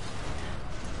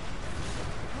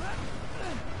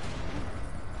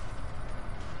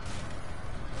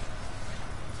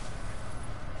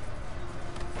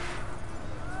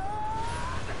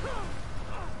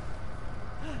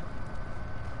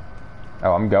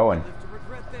 Oh, I'm going. Live to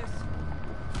regret this.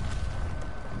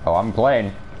 Oh, I'm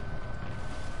playing.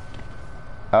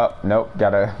 Oh, nope,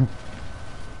 gotta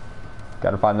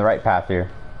find the right path here.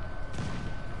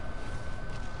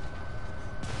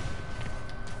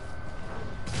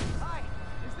 Hi,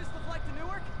 is this the flight to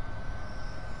Newark?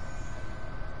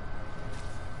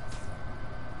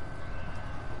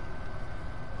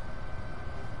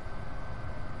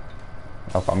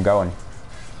 Oh, I'm going.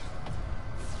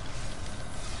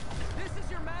 This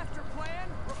is your master plan?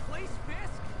 Replace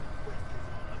Fisk?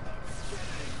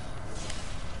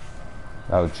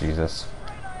 Oh, Jesus.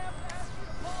 Afraid I have to ask you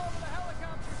to pull over the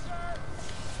helicopter, sir.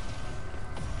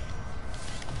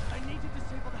 I need to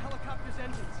disable the helicopter's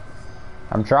engines.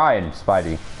 I'm trying,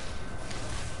 Spidey.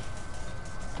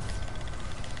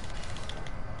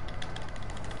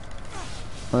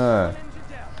 Engine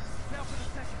down. Now for the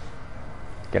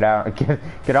second. Get out,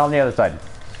 get on the other side.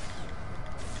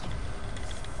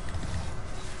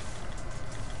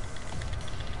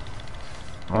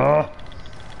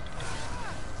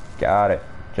 Got it.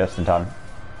 Just in time.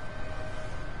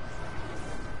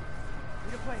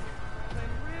 Need a plane. Plane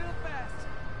real fast.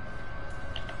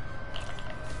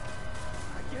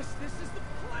 I guess this is the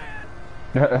plan.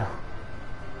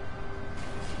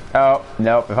 Oh,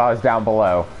 nope. If I was down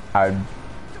below, Come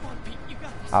on, Pete, you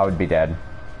got this. I would be dead. You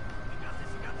got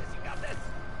this, you got this, you got this.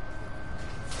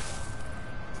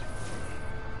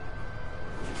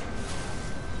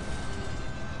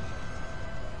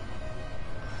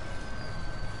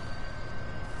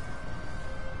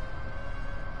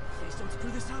 Please don't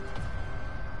screw this up.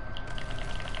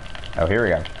 Oh, here we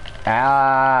go.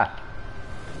 Ah!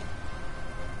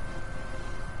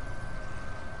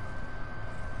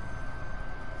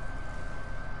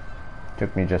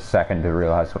 Took me just a second to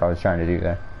realize what I was trying to do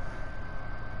there.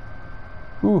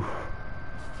 Oof.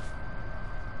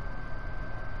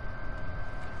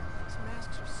 These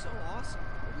masks are so awesome.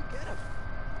 Where do you get them?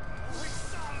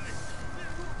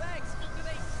 Thanks. Do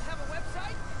they have a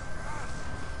website?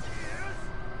 Yes.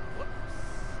 Whoops.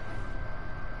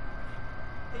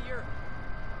 Hey,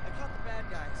 I caught the bad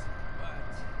guys, but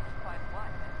But what?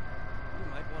 you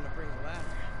might want to bring a ladder.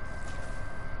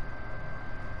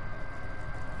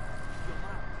 Yo,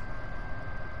 Miles.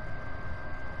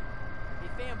 Hey,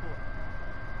 fanboy.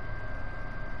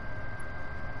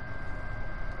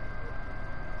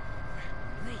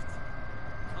 Late.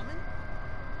 Coming?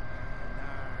 Nah,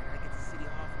 I gotta get to City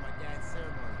Hall for my dad's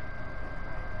ceremony.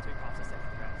 So he pops us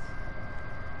second dress.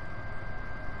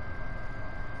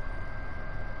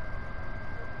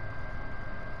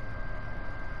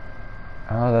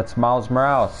 Oh, that's Miles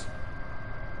Morales.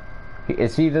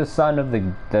 Is he the son of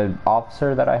the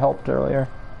officer that I helped earlier?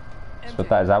 Is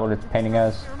that what it's painting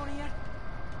as? Ceremony yet?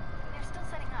 They're still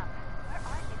setting up. Where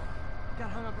are you? Got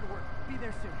hung up at work. Be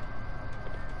there soon.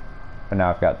 But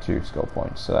now I've got 2 skill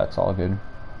points, so that's all good.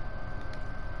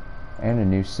 And a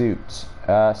new suit.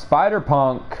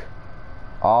 Spider-Punk!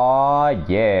 Aw,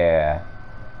 yeah.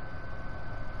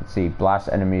 Let's see. Blast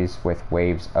enemies with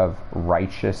waves of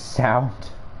righteous sound.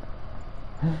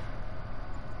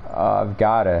 I've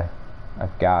gotta.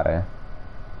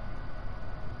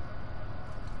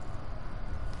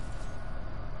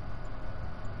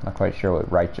 Not quite sure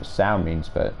what righteous sound means,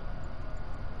 but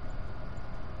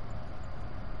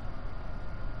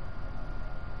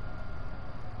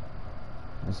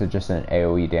this is just an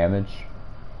AoE damage.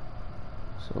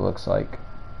 So it looks like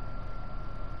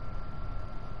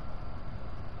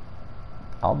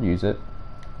I'll use it.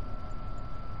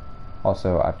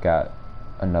 Also, I've got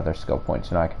another skill point,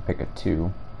 so now I can pick a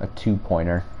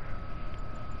 2-pointer.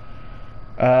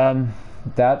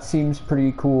 That seems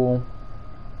pretty cool.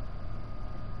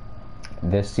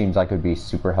 This seems like it would be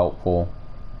super helpful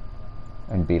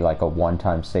and be like a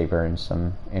one-time saver in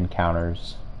some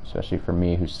encounters, especially for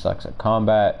me who sucks at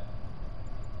combat.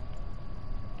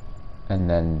 And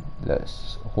then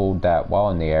this, hold that while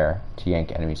in the air to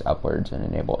yank enemies upwards and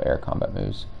enable air combat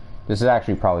moves. This is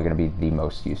actually probably going to be the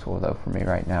most useful though for me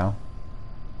right now.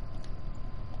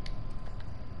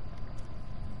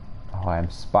 Oh, I'm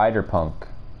Spider-Punk.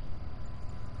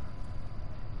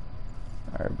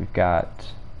 Alright, we've got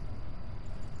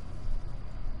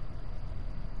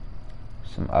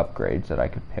some upgrades that I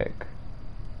could pick.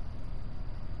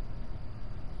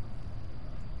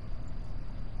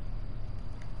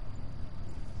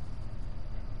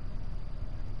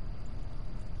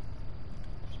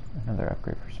 Another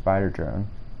upgrade for Spider Drone.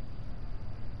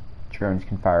 Drones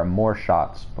can fire more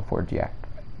shots before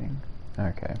deactivating.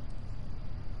 Okay.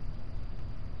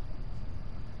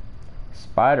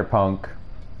 Spider-Punk.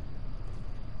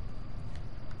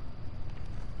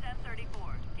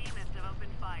 1034. Demons have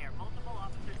opened fire. Multiple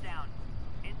officers down.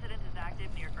 Incident is active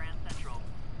near Grand Central.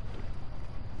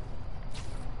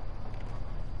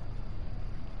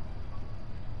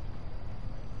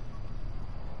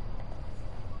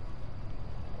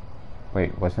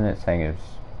 Wait, wasn't it saying it was,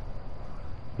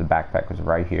 the backpack was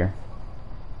right here?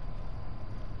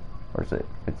 Or is it?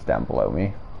 It's down below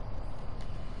me.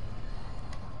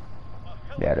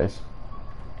 Yeah, it is.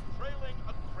 Trailing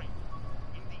a crate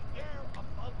in the air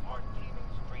above our teeming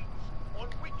streets,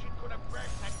 on which it could have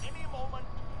crashed at any moment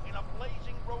in a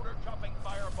blazing rotor-chopping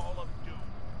fireball of doom.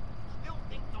 Still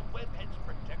think the webhead's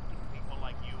protecting people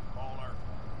like you, caller?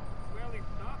 Well, he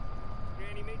stopped,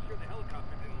 and he made sure the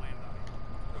helicopter didn't land on him.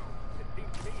 So, it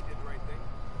seems to me he did the right thing.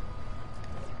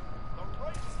 The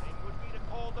right thing would be to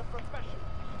call the professionals.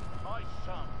 My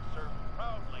son served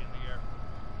proudly in the Air Force.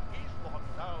 He's logged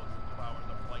thousands of hours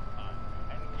of flight time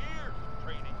and years of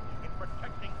training in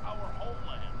protecting our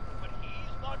homeland. But he's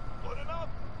not good enough.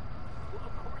 Well,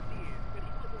 of course he is, but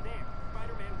he wasn't there.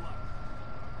 Spider-Man was.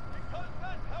 Because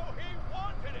that's how he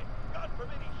wanted it. God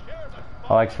forbid he shares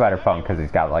a I like Spider-Punk because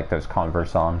he's got like those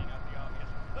Converse on.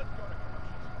 Let's go to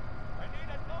commercials. I need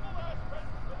a double aspirin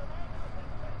for the man.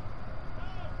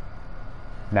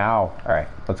 Now, alright,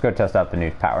 let's go test out the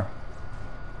new power.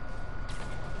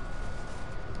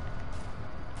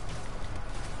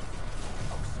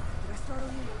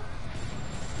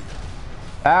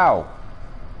 Ow!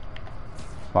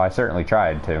 Well, I certainly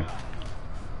tried to.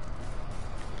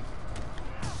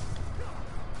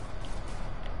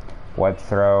 Web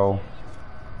throw.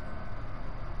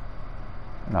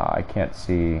 No, I can't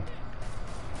see.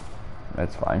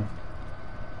 That's fine.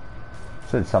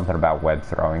 Said something about web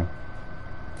throwing.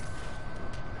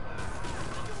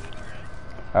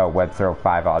 Oh, web throw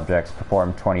 5 objects,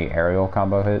 perform 20 aerial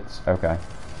combo hits. Okay.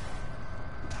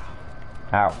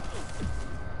 Ow.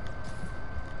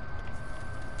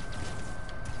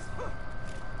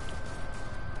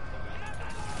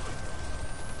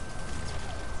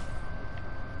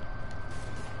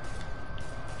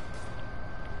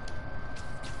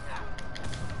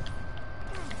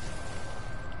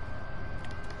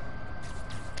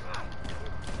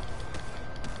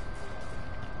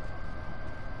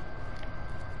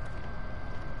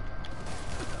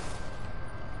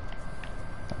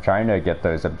 Trying to get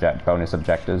those bonus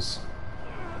objectives.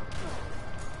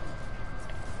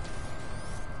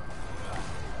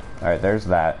 Alright, there's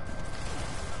that.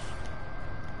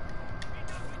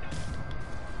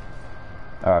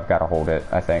 Oh, I've got to hold it,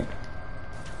 I think.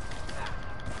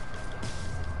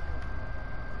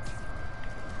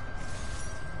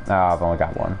 Oh, I've only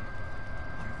got one.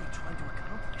 What are we trying to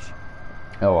accomplish?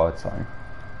 Oh, well, it's fine.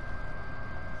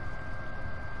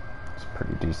 It's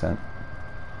pretty decent.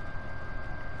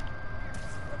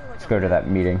 Let's go to that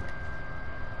meeting.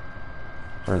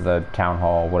 Or the town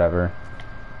hall, whatever.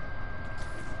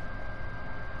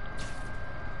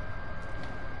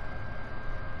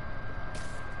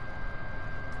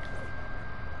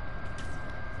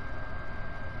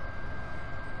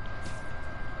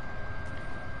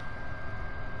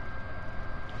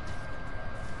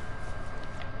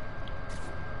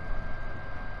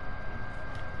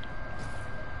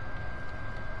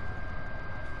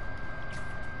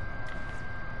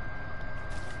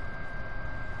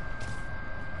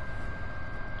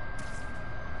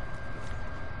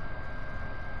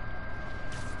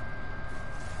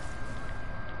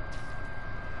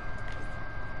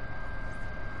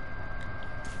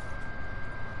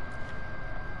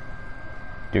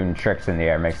 Doing tricks in the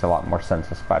air makes a lot more sense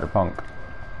with Spider-Punk.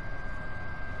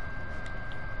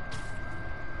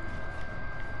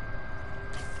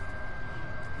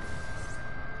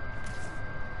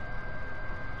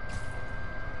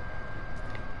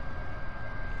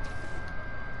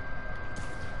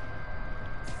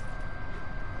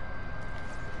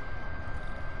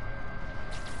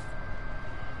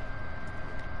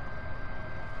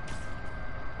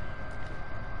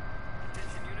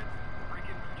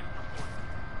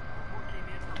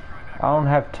 I don't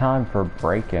have time for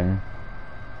break-in.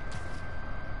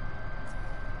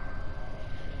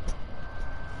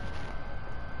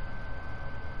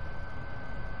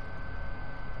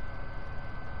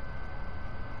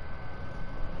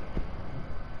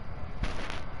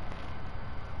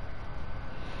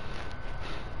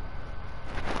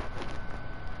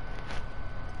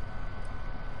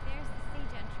 There's the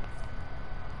stage entrance.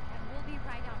 And we'll be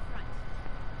right out front.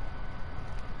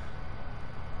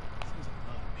 Seems a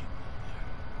lot of people out there.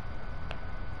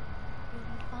 You'll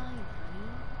be fine, honey.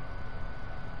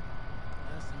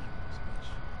 Last time I wrote a speech,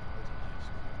 I was in high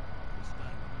school. Miss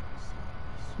Steinberg was selling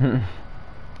us.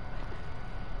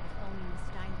 If only Miss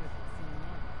Steinberg could see you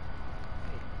now.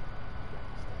 Hey, you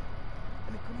understand?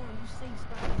 I mean, come on, you say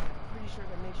Spider-Man. I'm pretty sure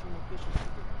that makes you an official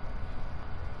superhero.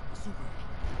 Superhero.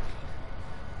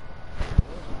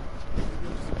 Well, maybe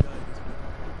I'm just a guy who doesn't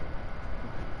know.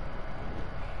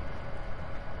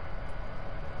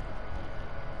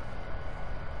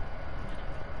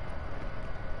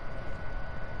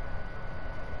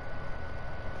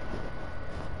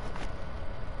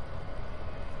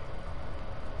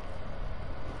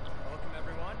 Welcome,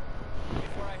 everyone.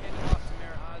 Before I hand it off to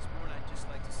Mayor Osborne, I'd just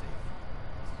like to say a few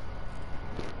things.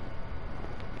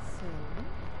 So,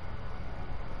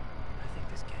 I think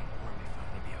this gang war may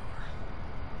finally be over.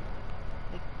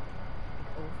 like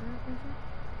over?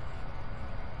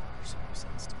 There's some loose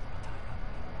ends still to be tied up.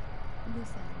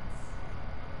 Loose ends.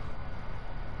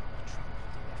 A truck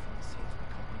pulled away from the scene from a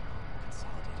company called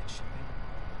Consolidated Shipping.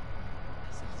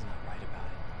 Something's not right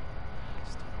about it. I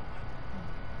just don't know what.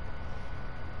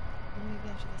 Well,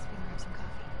 maybe after this we can grab some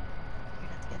coffee.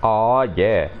 You're not together. Aw,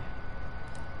 yeah.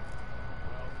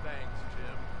 Well, thanks,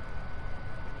 Jim.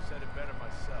 Could have said it better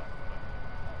myself, but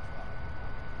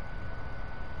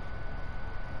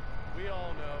we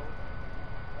all know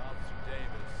Officer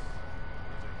Davis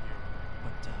is a hero.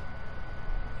 But,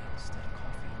 instead of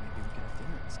coffee, maybe we could have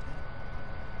dinner instead.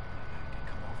 I could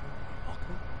come over, or I'll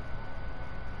cook.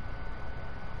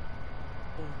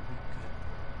 Or we could,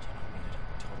 meet at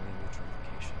a totally neutral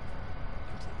location for a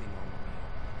completely normal meal.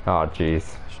 Oh, jeez.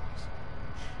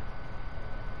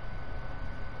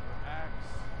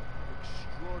 Acts of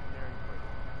extraordinary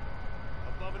bravery.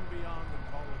 Above and beyond the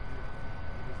call of duty,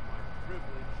 it is my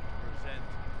privilege to present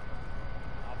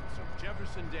Officer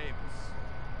Jefferson Davis,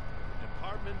 the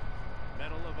Department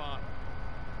Medal of Honor.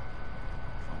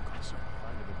 Phone call, sir.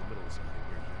 Kind of in the middle of something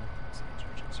here, Jim. Sounds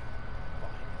urgent, sir.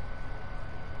 Fine.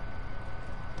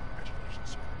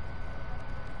 Congratulations, sir.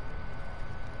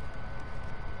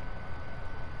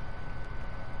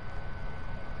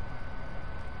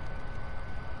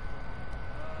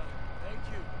 Thank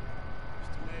you,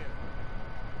 Mr. Mayor.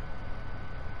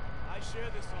 I share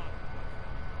this honor with my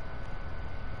family.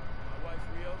 My wife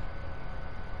Rio,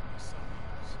 my son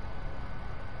Hughes.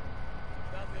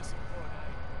 Without their support, I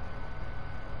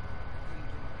couldn't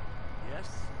do it. Yes?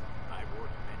 I've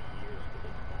worked many years for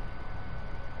this moment.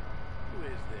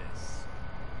 Who is this?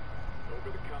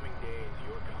 Over the coming days,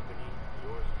 your company,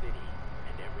 your city,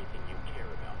 and everything you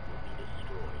care about will be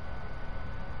destroyed.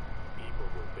 People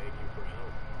will beg you for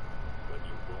help, but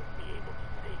you won't be able to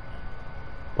save them.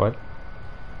 What?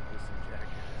 Listen,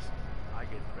 jackass. I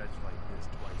get threats like this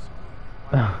twice a week.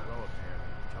 Why don't you grow a pair?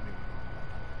 Tell me what you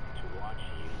want. To watch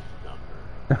you suffer.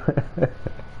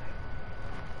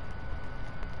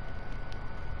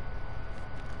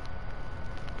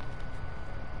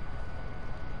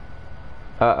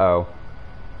 Uh-oh.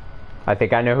 I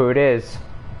think I know who it is.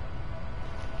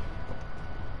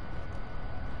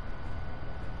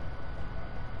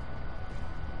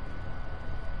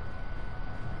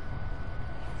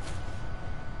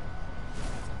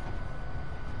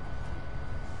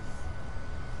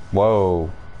 Whoa.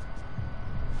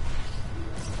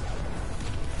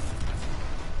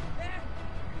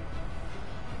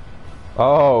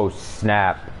 Oh,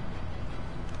 snap.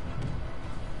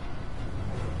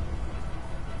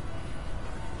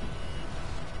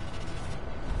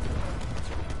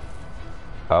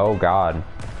 Oh, God.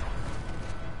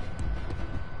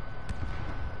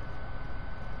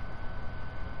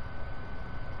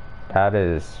 That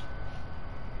is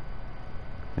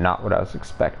not what I was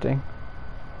expecting.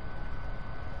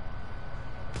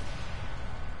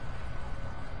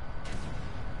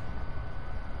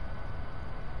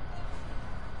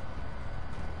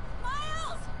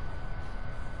 Miles!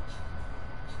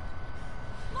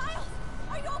 Miles,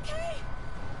 are you okay?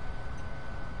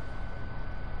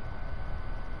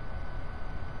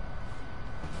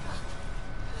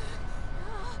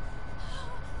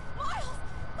 Miles!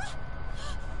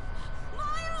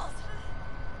 Miles!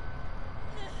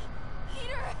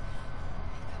 Peter!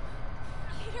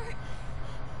 Peter!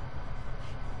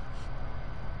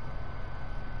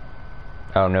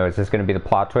 Oh no, is this gonna be the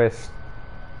plot twist?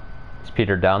 Is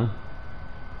Peter done?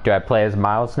 Do I play as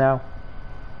Miles now?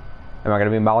 Am I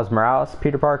gonna be Miles Morales,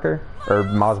 Peter Parker? Or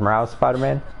Miles Morales,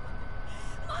 Spider-Man?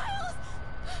 Miles!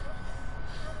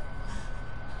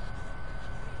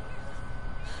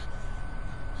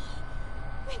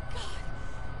 Thank God.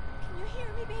 Can you hear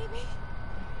me, baby?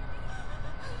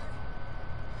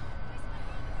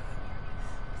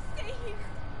 Stay here.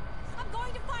 I'm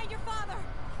going to find your father.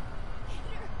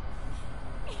 Peter.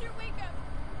 Peter, wake up.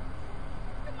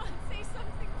 Come on, say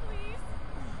something, please.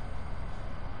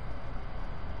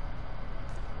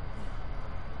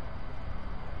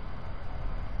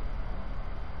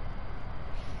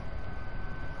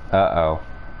 Uh-oh.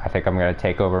 I think I'm gonna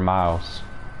take over Miles.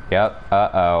 Yep,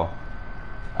 uh-oh.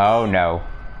 Oh no.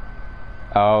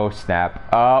 Oh snap.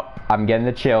 Oh, I'm getting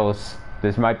the chills.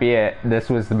 This might be it. This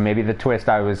was maybe the twist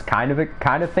I was kind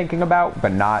of thinking about,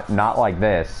 but not like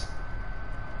this.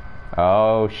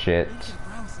 Oh shit.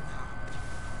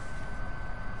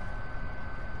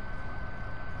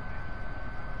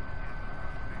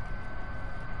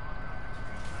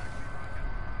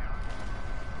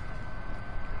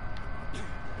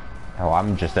 Oh,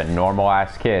 I'm just a normal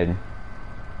ass kid.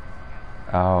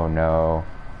 Oh no.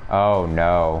 Oh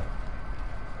no.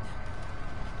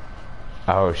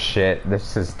 Oh shit,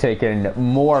 this has taken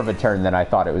more of a turn than I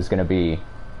thought it was gonna be.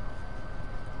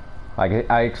 Like,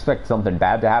 I expect something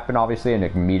bad to happen, obviously, in a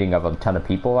meeting of a ton of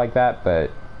people like that,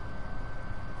 but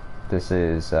this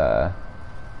is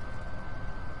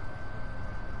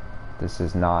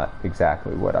not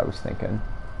exactly what I was thinking.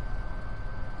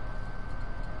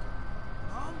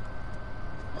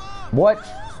 What?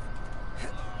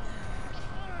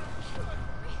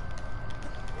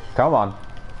 Come on.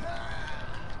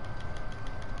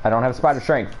 I don't have spider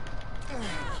strength.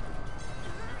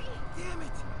 Damn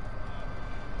it!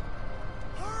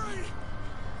 Hurry!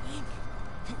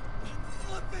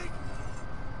 Slipping!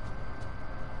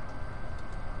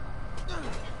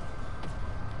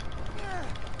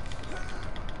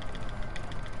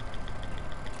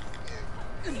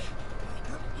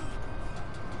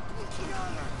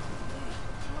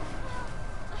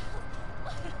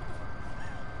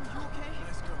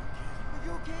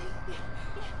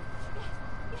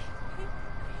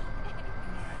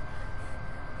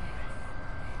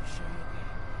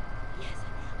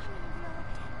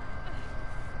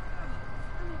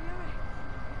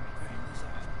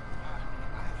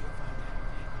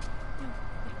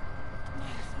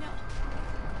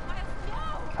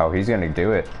 Oh, he's gonna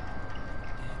do it.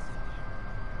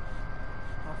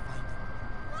 I'll find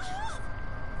him.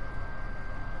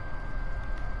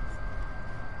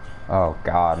 Oh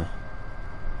God.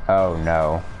 Oh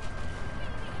no.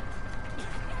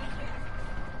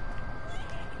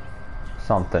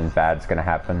 Something bad's gonna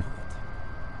happen.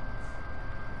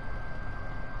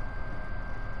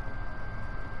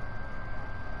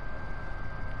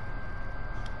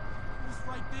 He's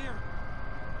right there.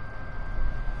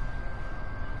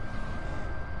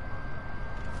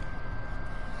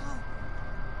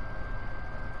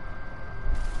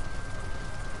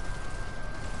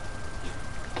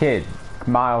 Kid,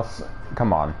 Miles,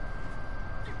 come on. Where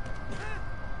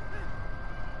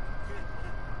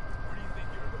do you think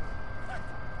you're going?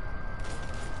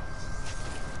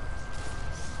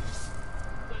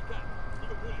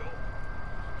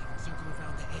 Circle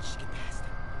around the edge to get past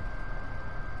him.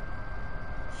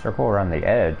 Circle around the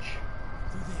edge.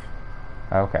 Through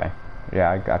there. Okay.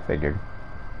 Yeah, I figured.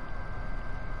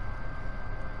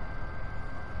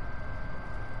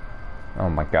 Oh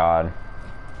my God.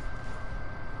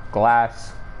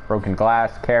 Glass. Broken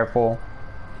glass. Careful.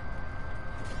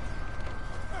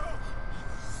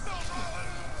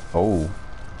 Oh.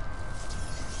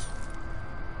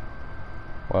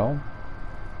 Well.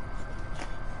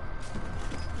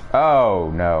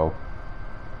 Oh, no.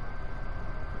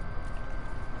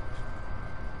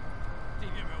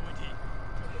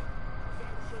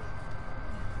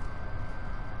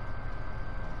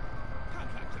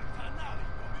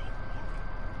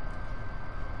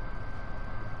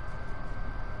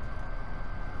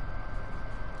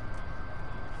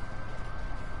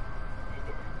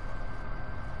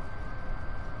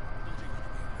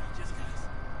 Just guys.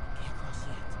 Can't cross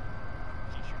yet.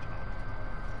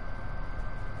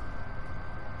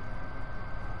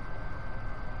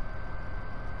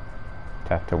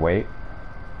 Have to wait.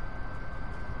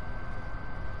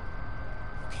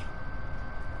 Okay.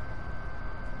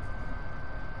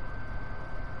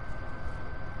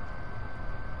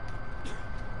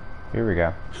 Here we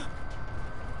go.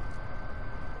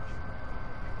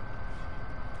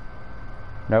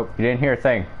 Nope, you didn't hear a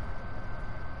thing.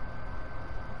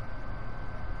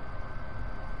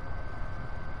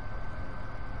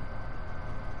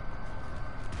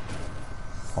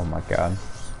 Oh my God.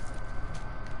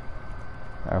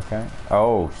 Okay.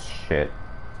 Oh shit.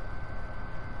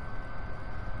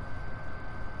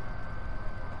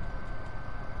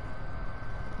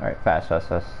 Alright, fast.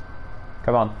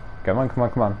 Come on. Come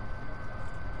on.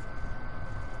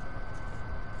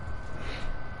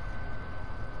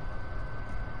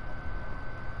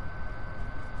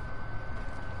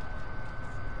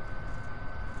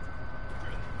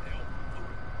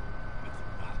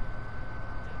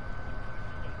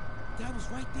 Dad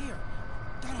was right there.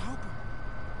 Gotta help him.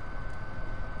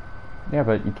 Yeah,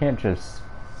 but you can't just...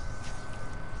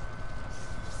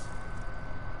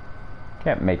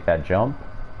 Can't make that jump.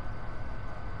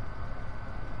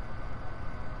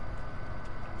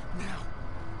 Now.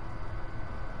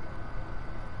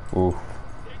 Oof.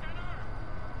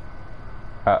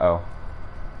 Uh-oh.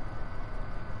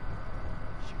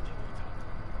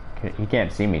 He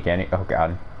can't see me, can he? Oh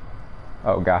God.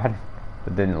 Oh God.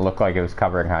 It didn't look like it was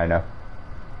covering high enough.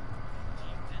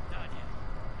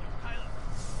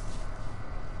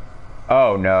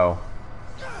 Oh no.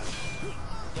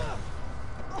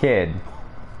 Kid.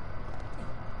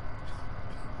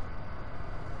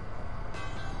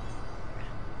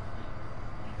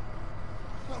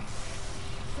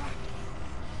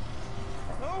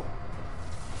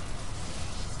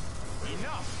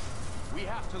 Enough! We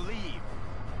have to leave.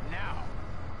 Now.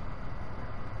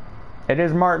 It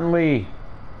is Martin Lee.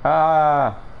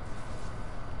 Ah.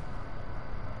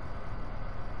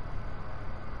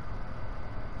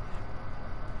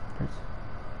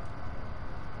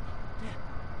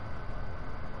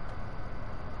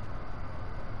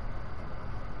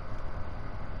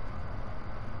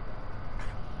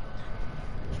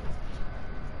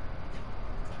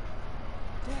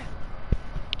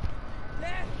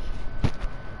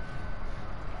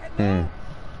 Hmm.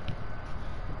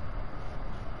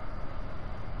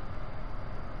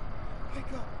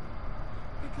 Wake up.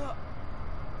 Wake up.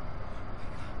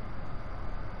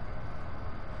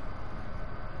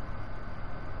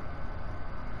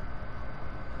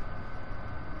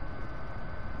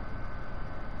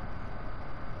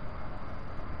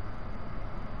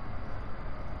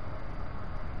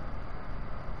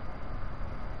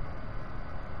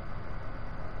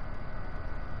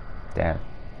 Damn.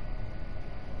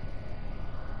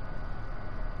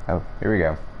 Oh, here we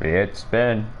go. It's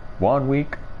been 1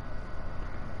 week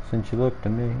since you looked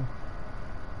at me.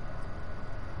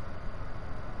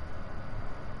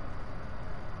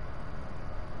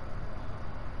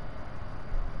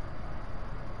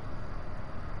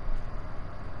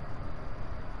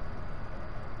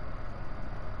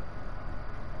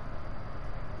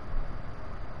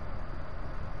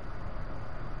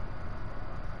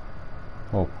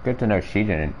 Well, good to know she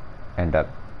didn't end up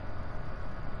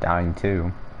dying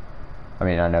too. I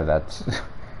mean, I know that's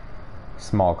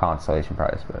small consolation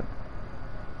prize, but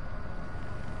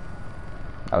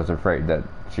I was afraid that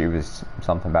she was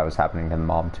something bad was happening to the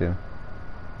mom too.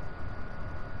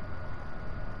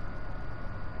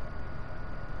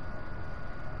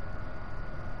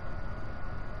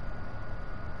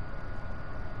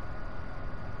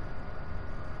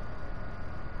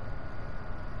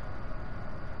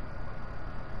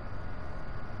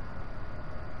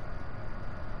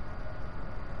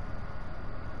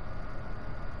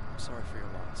 I'm sorry for your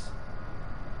loss.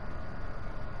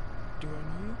 Do I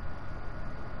know you?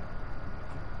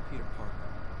 I'm Peter Parker.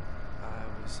 I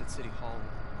was at City Hall.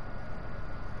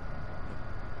 Look,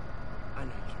 I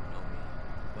know you don't know me,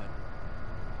 but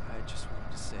I just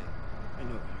wanted to say I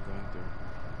know what you're going through.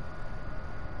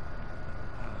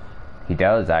 He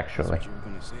does That's actually. what you were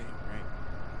gonna say, right?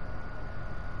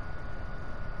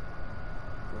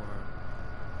 Or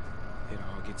it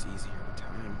all gets easier with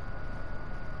time.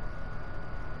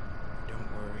 Don't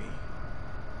worry.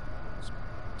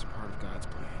 It's part of God's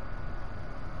plan.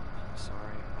 I'm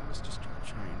sorry. I was just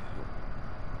trying to help.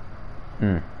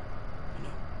 Hmm. I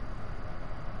know.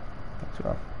 That's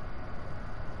rough.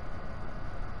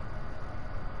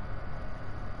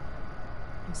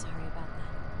 I'm sorry about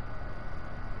that.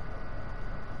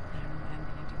 I don't know what I'm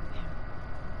gonna do with him.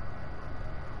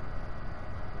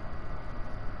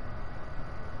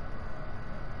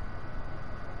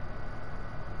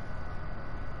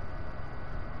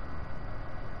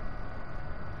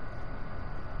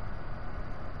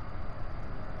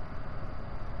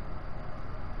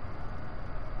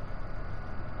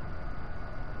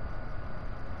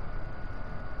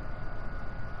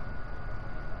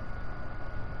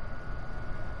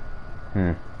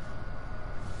 Hmm.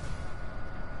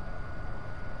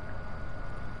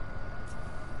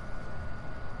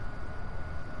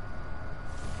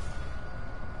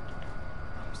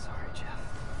 I'm sorry, Jeff.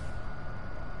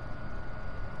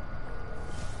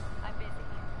 I'm busy.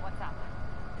 What's up?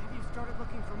 Have you started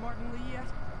looking for Martin Lee yet?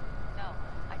 No,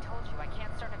 I told you I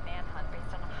can't start a manhunt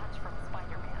based on a hunch from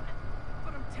Spider-Man.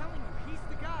 But I'm telling you, he's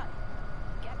the guy.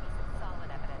 Get me some solid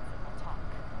evidence and we'll talk.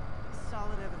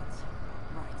 Solid evidence.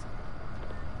 Right.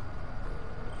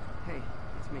 Hey,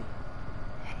 it's me.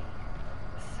 Hey,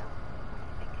 so what are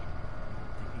you thinking?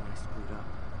 Thinking I screwed up,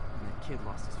 and that kid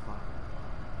lost his father.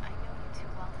 I know you too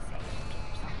well to say you should give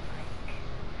yourself a break.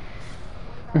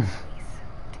 What about the police?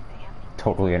 Do they have any...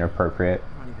 Totally inappropriate.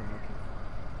 I'm not even looking for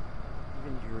him.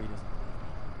 Even Yuri doesn't believe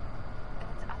me. Then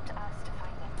it's up to us to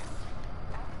find them.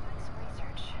 After doing some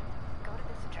research, go to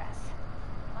this address.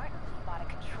 Martin Lee bought a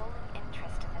controlling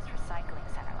interest in this recycling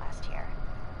center last year.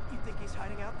 You think he's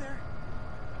hiding out there?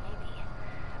 Maybe.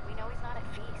 We know he's not at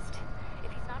Feast.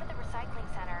 If he's not at the recycling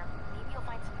center, maybe you'll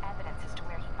find some evidence as to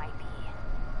where he might be.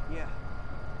 Yeah.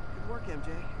 Good work,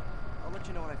 MJ. I'll let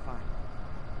you know what I find.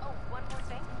 Oh, one more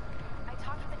thing. I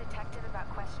talked with a detective about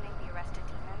questioning the arrested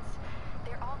demons.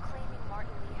 They're all claiming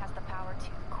Martin Lee has the power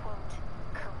to, quote,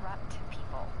 corrupt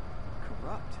people.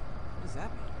 Corrupt? What does that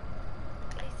mean?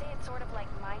 They say it's sort of like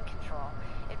mind control.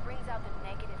 It brings out the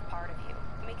negative part of you.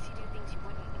 Makes you do things you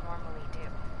wouldn't normally do.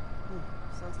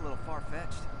 Sounds a little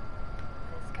far-fetched.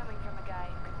 This coming from a guy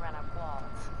who can run up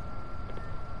walls.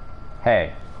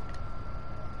 Hey.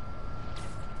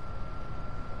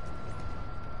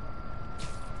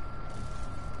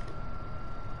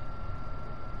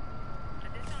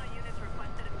 Additional units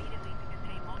requested immediately to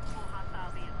contain multiple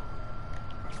hostile vehicles.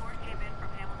 Report came in from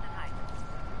Hamilton Heights.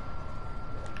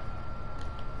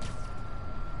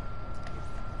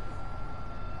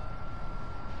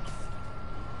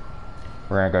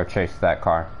 We're gonna go chase that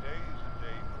car. Today is a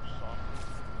day for some.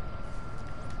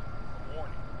 A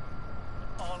warning.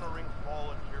 Honoring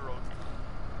fallen heroes.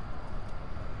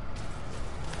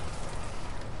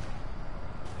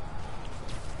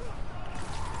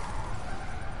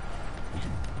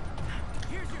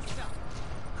 Here's your stuff.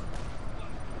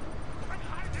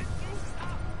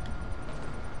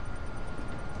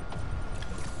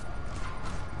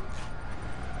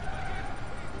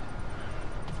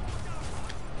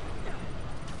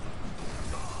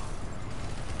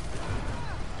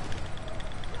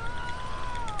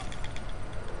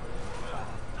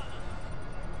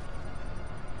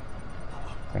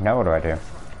 Now what do I do?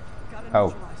 Gotta Oh.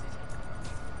 neutralize it.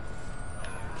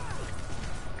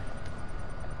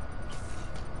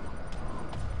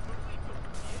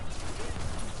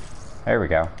 There we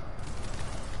go.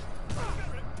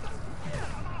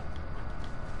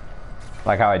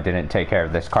 Like how I didn't take care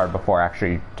of this car before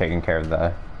actually taking care of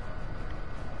the...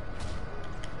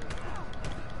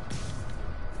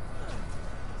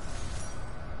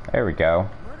 There we go.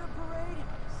 Murder parade?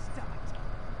 Stop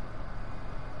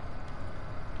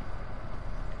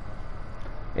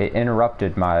it. It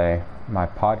interrupted my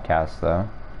podcast though.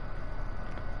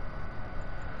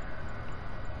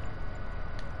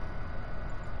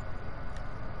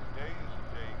 Today is a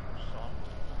day for some.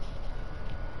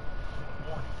 A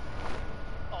morning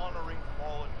honoring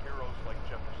fallen heroes like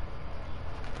Jefferson.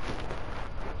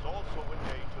 It's also a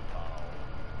day to vow.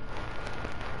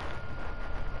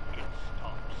 It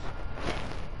stops.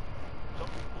 Some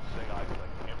people say I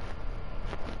blame him.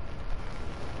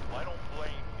 I don't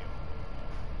blame him.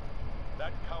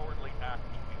 That cowardly act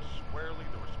is squarely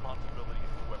the responsibility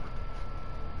of whoever did it.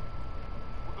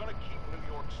 We're gonna keep New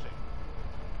York safe.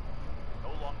 No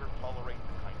longer tolerate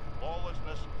the kind of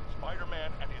lawlessness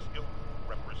Spider-Man and his ilk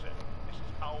represent. This is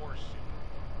our city.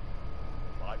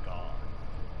 By God,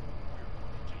 we're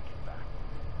going to take it back.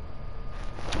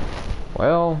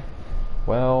 Well,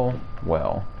 well,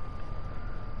 well.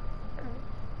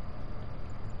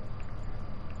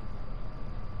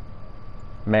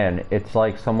 Man, it's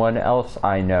like someone else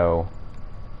I know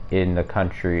in the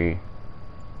country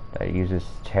that uses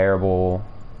terrible,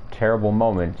 terrible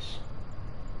moments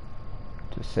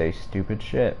to say stupid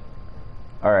shit.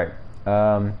 Alright,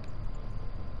 I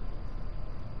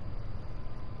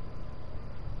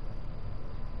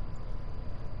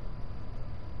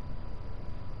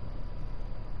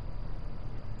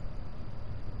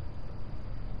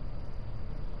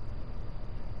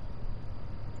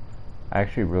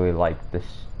actually really like this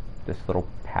little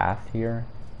path here,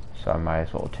 so I might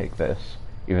as well take this,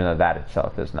 even though that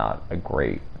itself is not a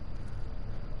great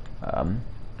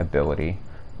ability.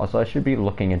 Also, I should be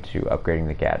looking into upgrading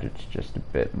the gadgets just a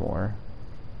bit more,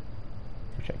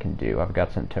 which I can do. I've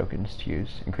got some tokens to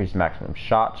use. Increase maximum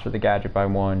shots for the gadget by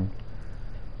 1.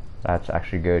 That's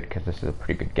actually good because this is a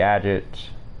pretty good gadget.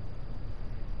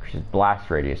 Increases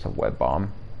blast radius of web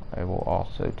bomb. I will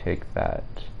also take that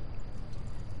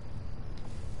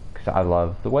because I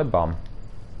love the web bomb.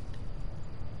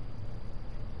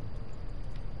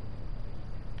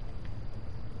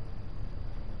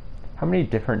 How many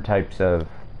different types of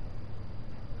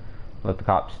let the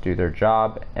cops do their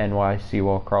job, NYC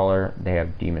wall crawler, they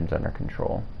have demons under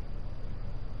control?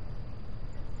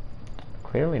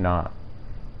 Clearly not.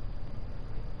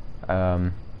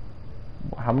 How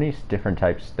many different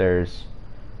types? There's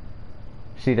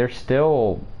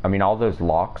still, I mean, all those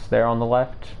locks there on the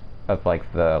left of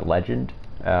like the legend,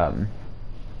 there's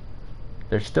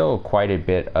still quite a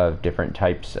bit of different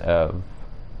types of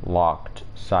locked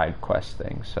side quest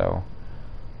things. So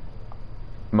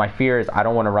my fear is I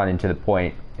don't want to run into the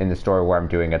point in the story where I'm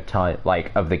doing a ton,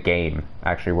 like, of the game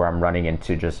actually, where I'm running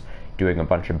into just doing a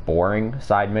bunch of boring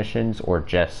side missions or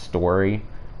just story.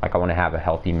 Like, I want to have a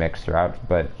healthy mix throughout,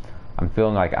 but I'm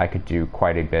feeling like I could do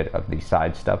quite a bit of the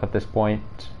side stuff at this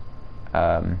point,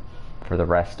 for the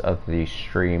rest of the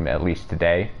stream, at least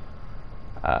today.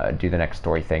 Do the next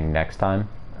story thing next time,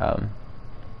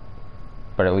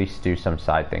 but at least do some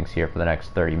side things here for the next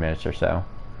 30 minutes or so.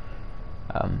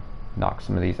 Knock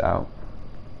some of these out.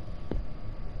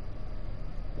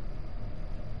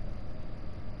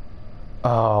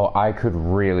 Oh, I could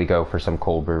really go for some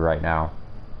cold brew right now.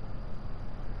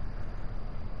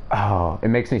 Oh, it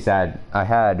makes me sad. I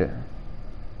had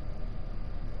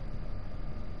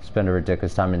spent a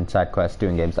ridiculous time in side quests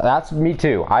doing games. That's me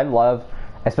too. I love,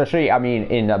 especially, I mean,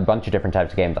 in a bunch of different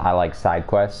types of games, I like side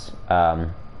quests.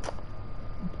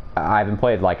 I haven't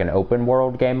played like an open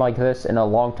world game like this in a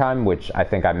long time, which I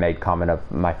think I made comment of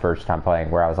my first time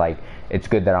playing, where I was like, it's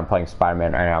good that I'm playing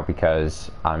Spider-Man right now because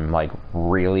I'm like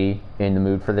really in the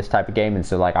mood for this type of game, and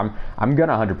so like I'm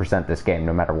gonna 100% this game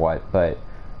no matter what. But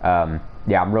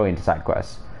yeah, I'm really into side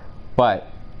quests.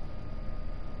 But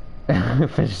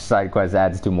finish side quests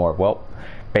adds 2 more. Well,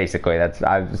 basically that's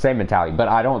the same mentality, but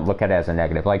I don't look at it as a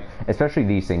negative. Like, especially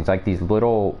these things, like these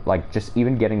little, like, just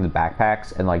even getting the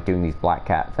backpacks and like doing these black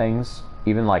cat things,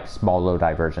 even like small low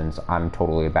diversions, I'm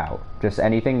totally about. Just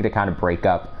anything to kind of break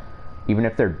up, even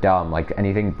if they're dumb, like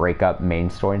anything break up main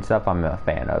story and stuff, I'm a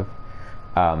fan of.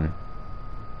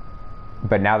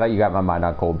 But now that you got my mind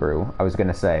on cold brew, I was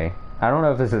gonna say, I don't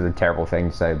know if this is a terrible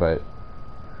thing to say, but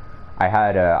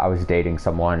I was dating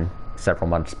someone several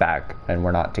months back, and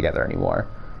we're not together anymore.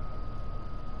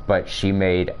 But she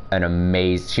made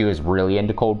she was really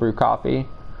into cold brew coffee,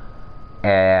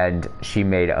 and she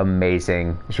made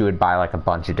she would buy like a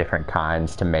bunch of different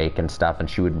kinds to make and stuff, and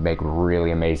she would make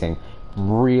really amazing,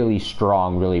 really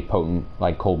strong, really potent,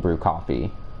 like, cold brew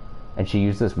coffee. And she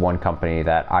used this one company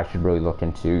that I should really look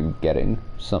into getting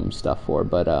some stuff for,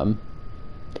 but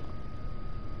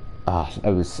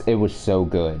it was so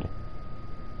good.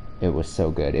 It was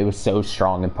so good. It was so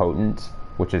strong and potent,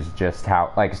 which is just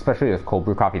how, like, especially with cold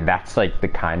brew coffee, that's like the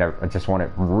kind of, I just want it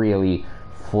really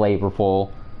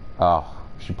flavorful. Oh,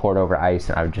 she poured over ice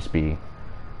and I'd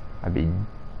be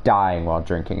dying while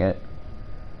drinking it.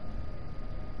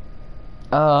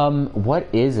 What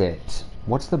is it?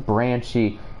 What's the brand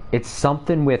it's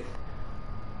something with,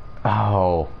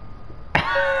 oh,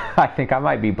 I think I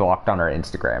might be blocked on her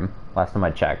Instagram last time I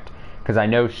checked, because I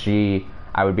know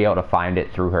I would be able to find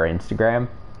it through her Instagram.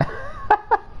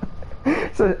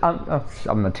 So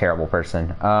I'm a terrible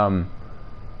person.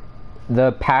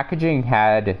 The packaging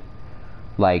had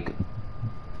like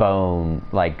bone,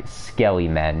 like skelly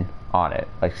men on it,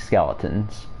 like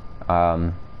skeletons.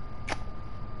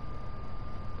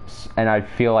 And I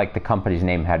feel like the company's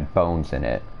name had bones in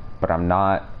it, but I'm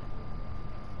not.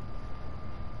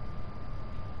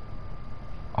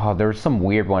 Oh, there's some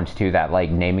weird ones too that, like,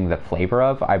 naming the flavor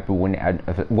of, I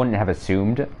wouldn't have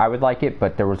assumed I would like it,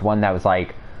 but there was one that was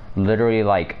like literally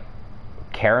like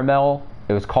caramel.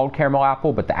 It was called caramel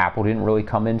apple, but the apple didn't really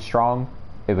come in strong.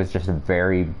 It was just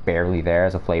very barely there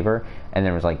as a flavor, and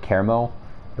then it was like caramel.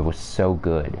 It was so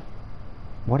good.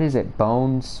 What is it?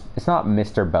 Bones? It's not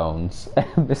Mr. Bones.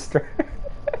 Mr.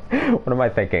 What am I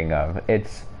thinking of?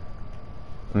 It's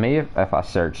maybe if I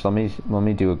search. Let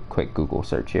me do a quick Google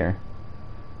search here.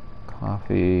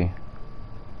 Coffee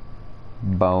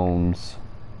Bones.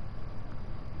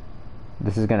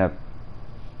 This is gonna.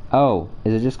 Oh,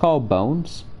 is it just called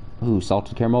Bones? Ooh,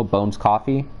 salted caramel Bones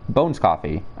Coffee. Bones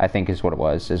Coffee, I think is what it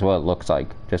was. Is what it looks like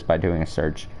just by doing a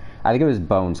search. I think it was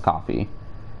Bones Coffee.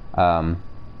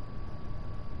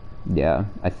 Yeah,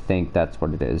 I think that's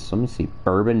what it is. Let me see.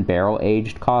 Bourbon barrel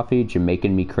aged coffee,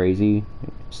 Jamaican Me Crazy,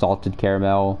 salted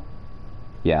caramel.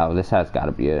 Yeah, this has got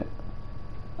to be it.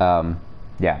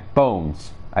 Yeah,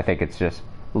 Bones. I think it's just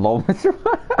lol.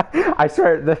 I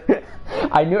swear,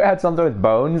 I knew it had something with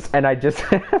bones, and I just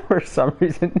for some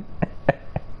reason,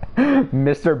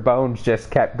 Mr. Bones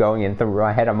just kept going in through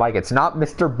my head. I'm like, it's not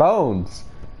Mr. Bones.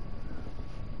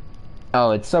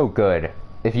 Oh, it's so good.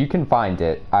 If you can find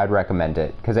it, I'd recommend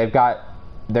it, because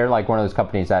they're like one of those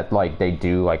companies that, like, they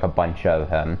do like a bunch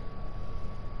of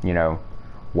you know,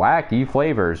 wacky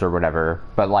flavors or whatever,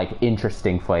 but like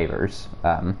interesting flavors.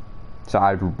 So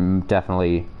I'd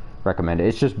definitely recommend it.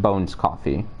 It's just Bones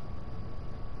Coffee.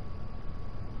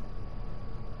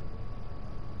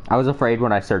 I was afraid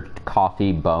when I searched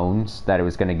coffee bones that it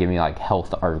was going to give me like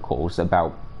health articles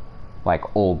about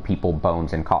like old people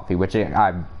bones and coffee, which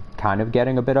I'm kind of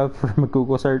getting a bit of from a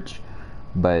Google search,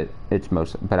 but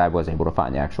but I was able to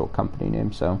find the actual company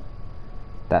name, so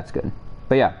that's good.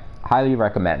 But yeah, highly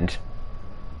recommend.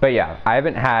 But yeah, I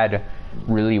haven't had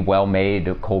really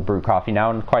well-made cold brew coffee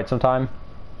now in quite some time.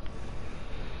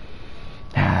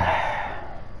 I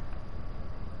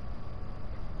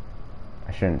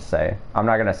shouldn't say. I'm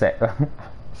not gonna say.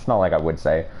 It's not like I would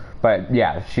say. But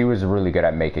yeah, she was really good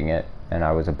at making it, and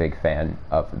I was a big fan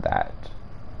of that.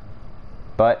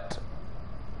 But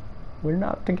we're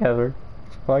not together,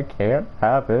 so I can't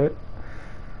have it.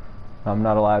 I'm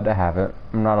not allowed to have it.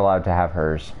 I'm not allowed to have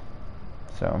hers.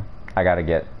 So I gotta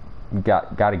get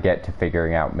to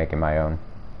figuring out making my own.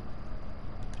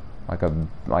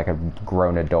 Like a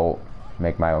grown adult,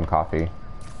 make my own coffee.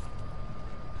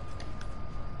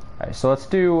 Alright, so let's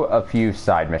do a few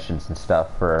side missions and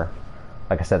stuff for,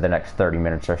 like I said, the next 30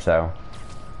 minutes or so.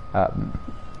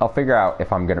 I'll figure out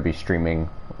if I'm gonna be streaming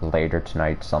later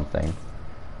tonight something.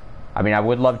 I mean, I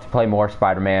would love to play more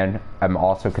Spider-Man. I'm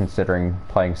also considering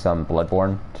playing some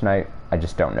Bloodborne tonight. I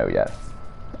just don't know yet.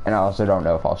 And I also don't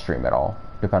know if I'll stream at all.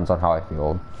 Depends on how I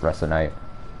feel the rest of the night.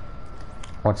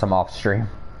 Once I'm off stream.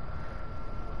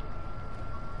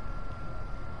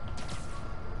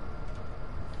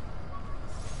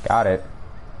 Got it.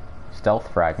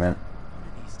 Stealth fragment. One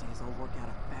of these days I'll work out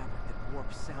a fabric that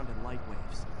warps sound and light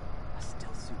waves. A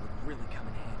stealth suit would really come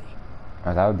in handy.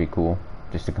 Oh, that would be cool.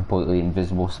 Just a completely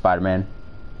invisible Spider-Man.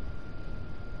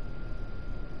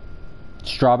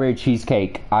 Strawberry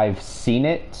cheesecake. I've seen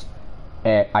it.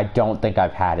 I don't think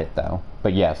I've had it though.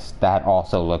 But yes, that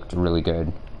also looked really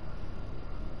good.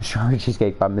 Strawberry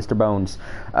cheesecake by Mr. Bones.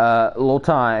 A little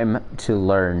time to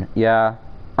learn. Yeah,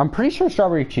 I'm pretty sure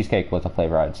strawberry cheesecake was a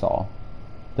flavor I saw.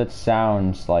 That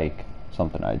sounds like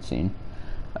something I'd seen.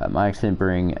 My ex didn't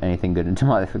bring anything good into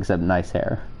my life except nice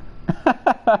hair.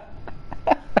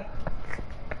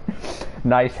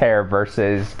 Nice hair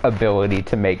versus ability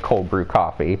to make cold brew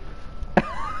coffee.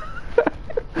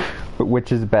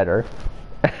 Which is better?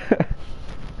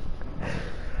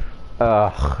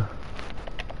 Ugh.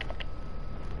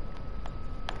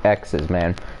 Exes,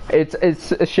 man. It's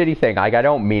a shitty thing. Like, I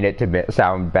don't mean it to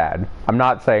sound bad. I'm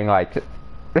not saying, like,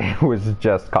 it was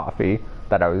just coffee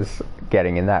that I was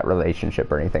getting in that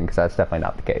relationship or anything, because that's definitely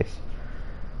not the case.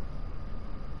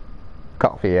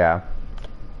 Coffee, yeah.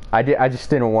 I just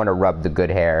didn't want to rub the good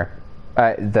hair.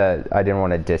 I didn't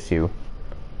want to diss you.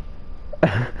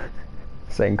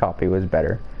 Saying coffee was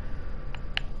better.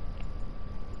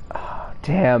 Oh,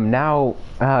 damn, now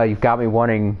you've got me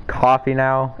wanting coffee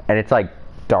now, and it's like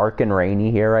dark and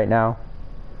rainy here right now.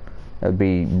 It would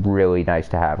be really nice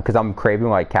to have, because I'm craving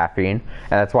like caffeine, and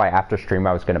that's why after stream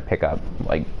I was going to pick up,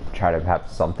 like, try to have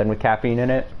something with caffeine in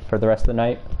it for the rest of the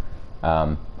night,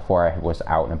 before I was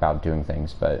out and about doing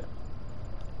things. But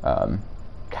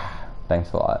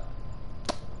thanks a lot.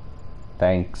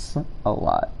 Thanks a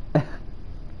lot.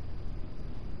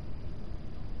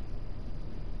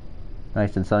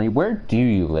 Nice and sunny. Where do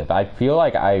you live? I feel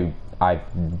like I've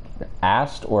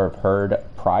asked or have heard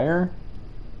prior.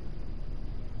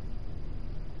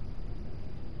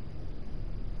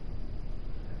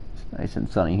 It's nice and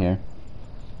sunny here.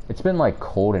 It's been like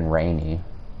cold and rainy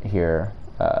here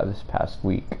this past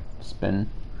week. It's been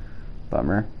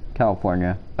bummer.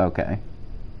 California. Okay.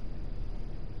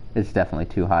 It's definitely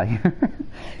too hot here.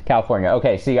 California.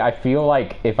 Okay, see, I feel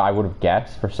like if I would have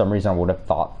guessed, for some reason I would have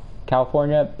thought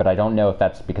California, but I don't know if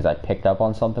that's because I picked up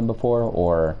on something before,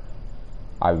 or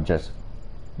I just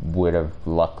would have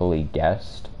luckily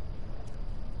guessed.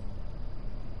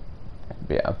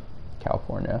 Yeah,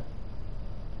 California.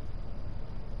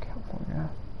 California.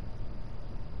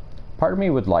 Part of me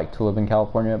would like to live in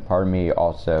California, part of me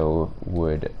also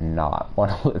would not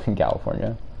want to live in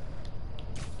California.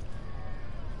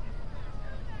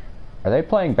 Are they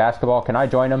playing basketball? Can I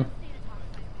join them?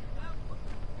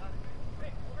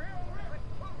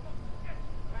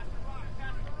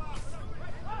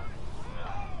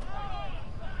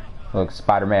 Look,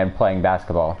 Spider-Man playing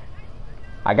basketball.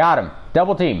 I got him.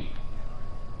 Double team.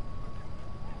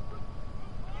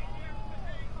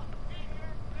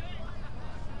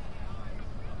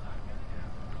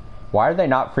 Why are they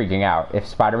not freaking out? If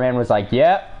Spider-Man was like,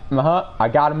 yeah, I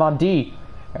got him on D.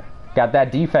 Got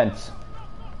that defense.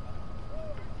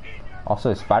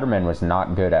 Also, Spider-Man was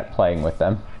not good at playing with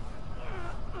them.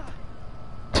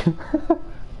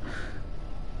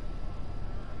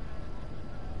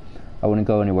 I wouldn't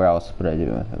go anywhere else, but I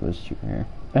do if I was superhero.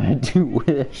 I do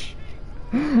wish.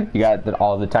 You got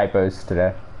all the typos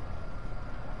today.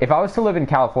 If I was to live in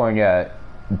California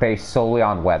based solely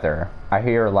on weather, I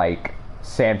hear like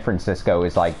San Francisco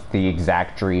is like the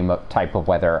exact dream type of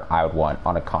weather I would want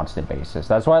on a constant basis.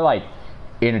 That's why, like,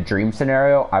 in a dream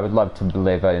scenario, I would love to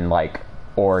live in like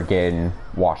Oregon,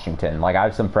 Washington. Like, I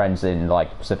have some friends in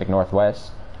like Pacific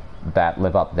Northwest that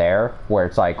live up there, where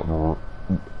it's like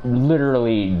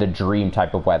literally the dream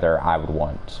type of weather I would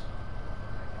want.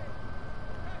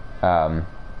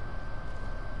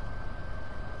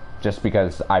 Just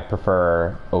because I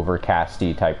prefer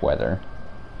overcasty type weather.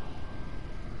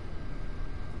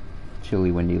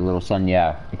 Chilly, windy, little sun.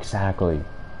 Yeah, exactly.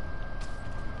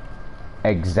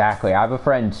 Exactly. I have a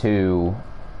friend who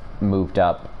moved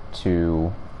up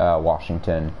to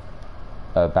Washington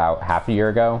about half a year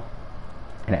ago,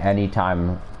 and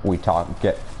anytime we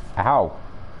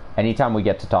anytime we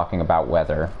get to talking about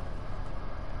weather,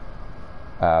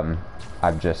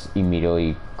 I just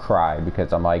immediately cry,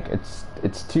 because I'm like,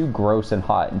 it's too gross and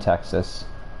hot in Texas.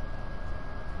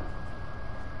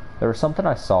 There was something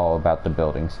I saw about the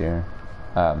buildings here,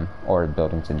 or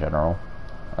buildings in general.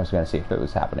 I was gonna see if it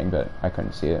was happening, but I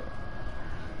couldn't see it.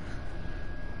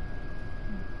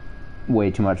 Way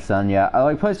too much sun. Yeah, I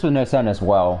like places with no sun as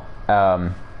well,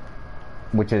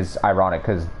 which is ironic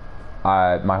because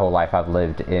my whole life I've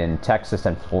lived in Texas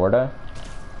and Florida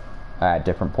at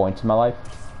different points in my life,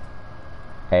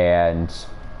 and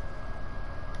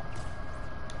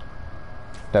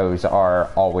those are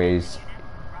always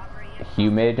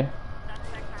humid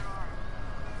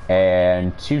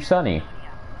and too sunny.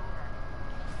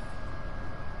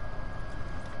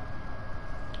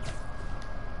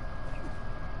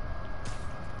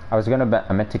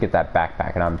 I meant to get that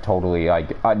backpack, and I'm totally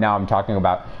like, now I'm thinking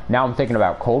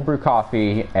about cold brew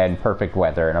coffee and perfect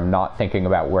weather, and I'm not thinking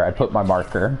about where I put my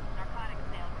marker.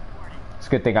 It's a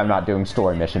good thing I'm not doing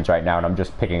story missions right now, and I'm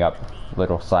just picking up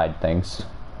little side things.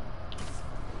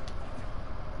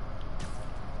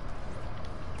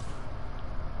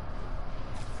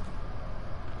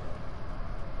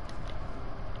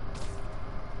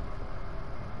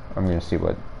 I'm gonna see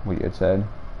what you had said.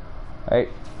 Hey,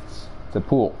 it's a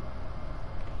pool.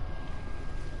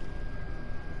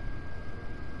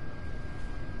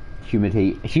 Humid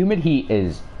heat. Humid heat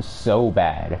is so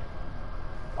bad.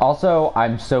 Also,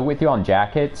 I'm so with you on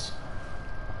jackets.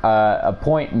 A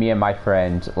point me and my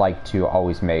friend like to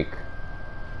always make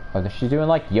Oh, she's doing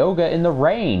like yoga in the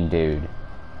rain, dude.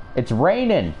 It's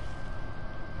raining.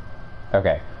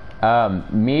 Okay.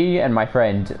 Me and my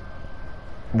friend,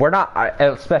 we're not,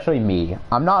 especially me,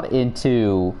 I'm not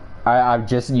into, I'm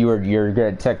just, you're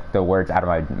gonna take the words out of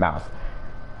my mouth.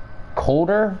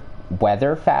 Colder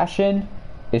weather fashion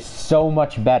is so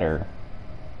much better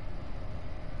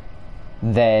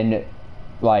than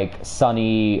like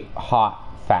sunny, hot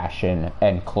fashion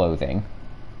and clothing.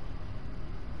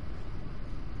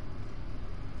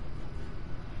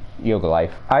 Yoga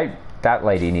life. That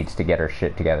lady needs to get her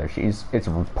shit together. It's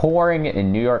pouring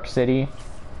in New York City.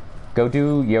 Go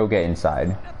do yoga inside.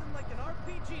 Nothing like an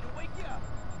RPG to wake you up.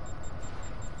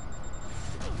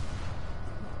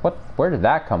 What? Where did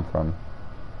that come from?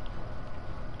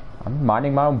 I'm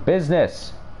minding my own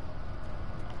business.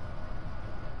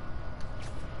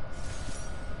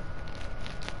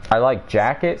 I like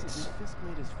jackets. Fisk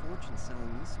made his fortune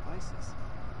selling these spices.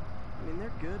 I mean,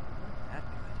 they're good, but not that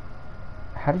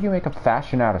good. How do you make a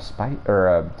fashion out of spice, or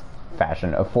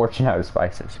a fortune out of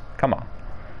spices? Come on.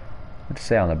 Let's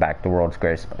say on the back, the world's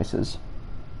greatest spices.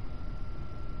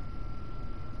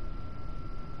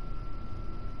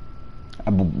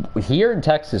 Here in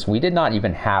Texas, we did not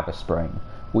even have a spring.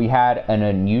 We had an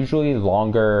unusually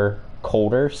longer,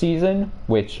 colder season,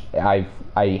 which I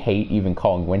hate even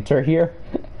calling winter here.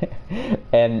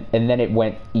 and then it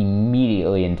went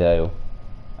immediately into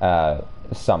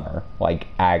summer, like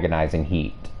agonizing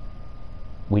heat.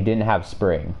 We didn't have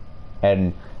spring,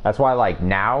 and that's why, like,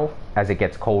 now as it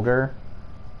gets colder,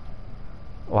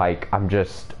 like, I'm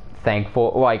just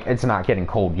thankful. Like, it's not getting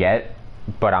cold yet,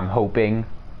 but I'm hoping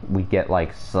we get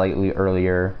like slightly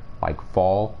earlier, like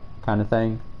fall kind of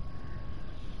thing.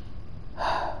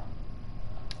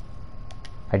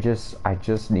 I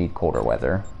just need colder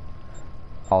weather.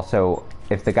 Also,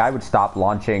 if the guy would stop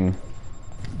launching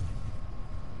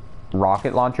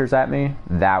rocket launchers at me,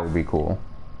 that would be cool.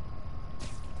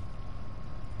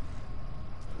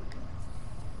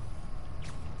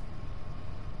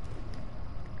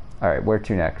 Alright, where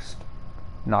to next?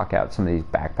 Knock out some of these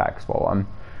backpacks while I'm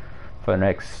for the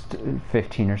next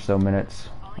 15 or so minutes,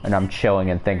 and I'm chilling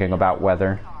and thinking about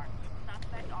weather.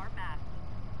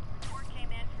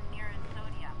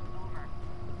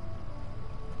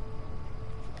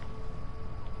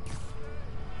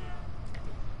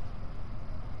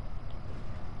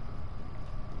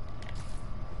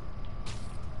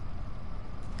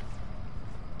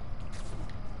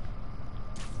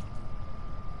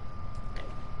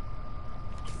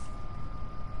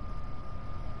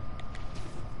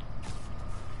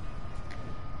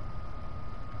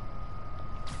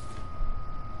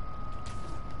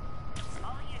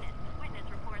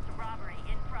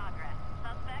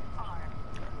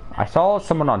 I saw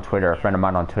someone on Twitter, a friend of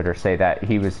mine on Twitter, say that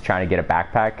he was trying to get a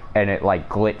backpack and it like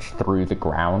glitched through the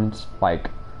ground, like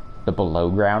the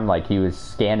below ground, like he was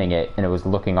scanning it and it was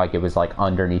looking like it was like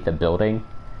underneath a building.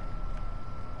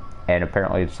 And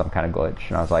apparently it's some kind of glitch,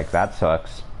 and I was like, that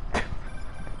sucks. Hey,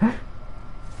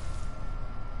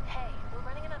 we're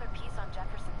running another piece on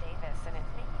Jefferson Davis, and it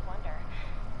made me wonder,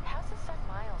 how's his son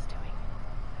Miles doing?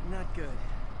 Not good.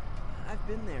 I've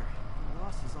been there.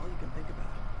 Loss is all you can think about.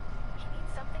 He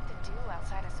needs something to do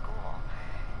outside of school.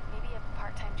 Maybe a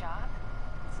part-time job?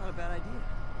 It's not a bad idea.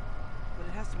 But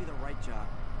it has to be the right job.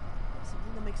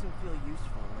 Something that makes him feel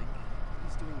useful, like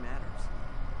he's doing matters.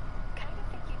 Kind of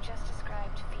think you just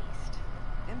described Feast.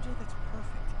 MJ, that's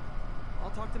perfect.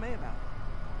 I'll talk to May about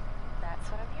it. That's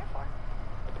what I'm here for.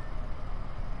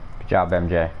 Good job,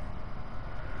 MJ.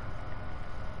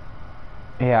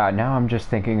 Yeah, now I'm just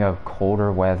thinking of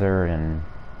colder weather and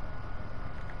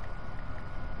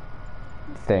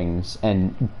things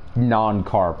and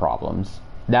non-car problems.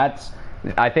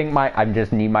 I think I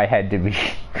just need my head to be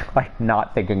like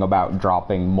not thinking about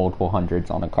dropping multiple hundreds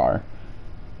on a car.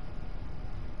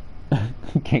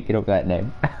 Can't get over that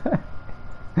name.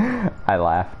 I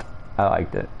laughed. I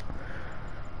liked it.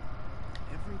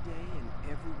 Every day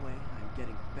in every way, I'm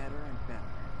getting better and better.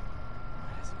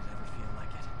 Why doesn't it ever feel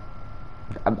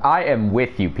like it? I am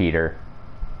with you, Peter.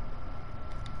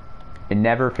 It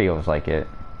never feels like it.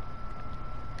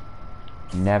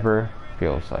 Never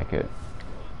feels like it.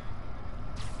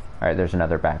 Alright, there's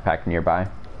another backpack nearby.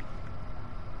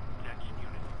 Attention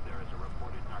unit, there is a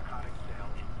reported narcotics sale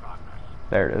in progress.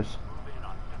 There it is. Move in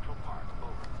on Central Park,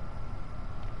 over.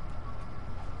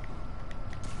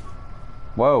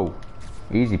 Whoa.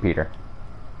 Easy, Peter.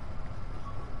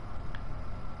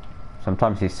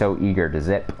 Sometimes he's so eager to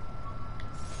zip.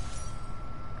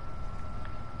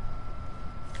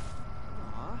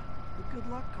 Aw, the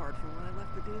good luck card from when I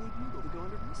left the Daily Bugle to go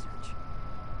into research.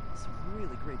 Some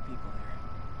really great people there.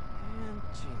 And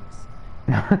Jameson.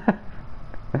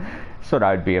 That's what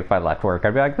I'd be if I left work.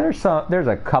 I'd be like, there's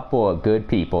a couple of good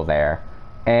people there,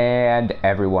 and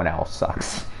everyone else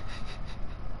sucks.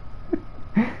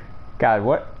 God,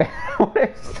 what? What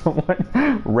if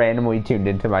someone randomly tuned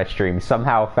into my stream,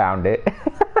 somehow found it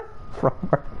from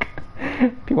work?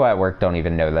 People at work don't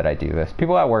even know that I do this.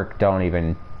 People at work don't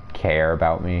even care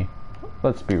about me.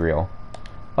 Let's be real.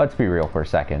 Let's be real for a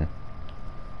second.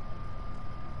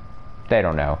 They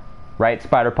don't know. Right,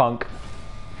 Spider-Punk?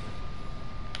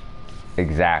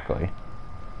 Exactly.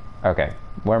 Okay,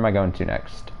 where am I going to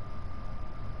next?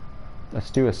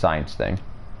 Let's do a science thing.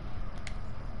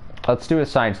 Let's do a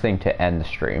science thing to end the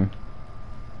stream.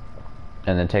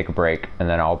 And then take a break, and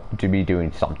then I'll be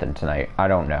doing something tonight. I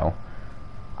don't know.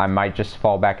 I might just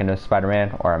fall back into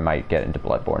Spider-Man, or I might get into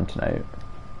Bloodborne tonight.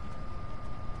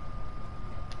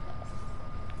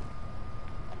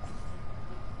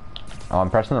 Oh, I'm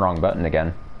pressing the wrong button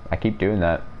again. I keep doing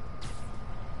that.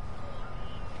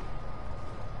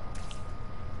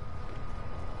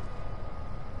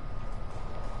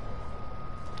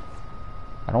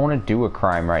 I don't want to do a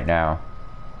crime right now.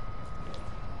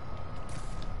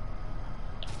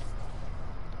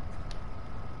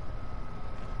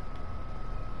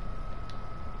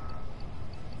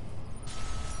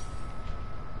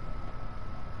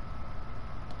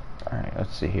 Alright,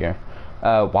 let's see here.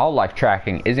 Wildlife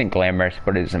tracking isn't glamorous,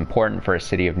 but it is important for a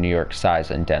city of New York's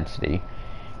size and density.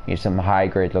 Use some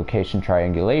high-grade location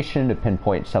triangulation to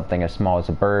pinpoint something as small as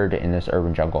a bird in this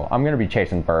urban jungle. I'm going to be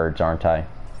chasing birds, aren't I?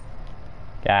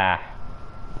 Ah.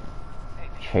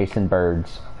 Chasing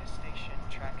birds. This station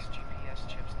tracks GPS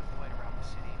chips deployed around the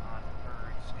city on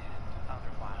birds and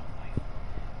other wildlife.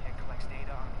 It collects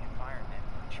data on the environment,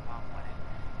 which Mom wanted,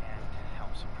 and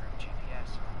helps improve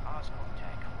GPS on Oscorp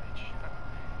Tech, which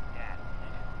Dad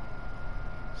wanted.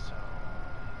 So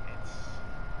it's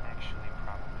actually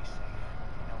probably safe.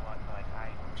 You know what, but I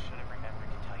should have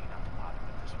remembered to tell you not to bother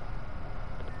with this one.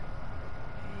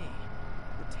 Hey,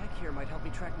 the tech here might help me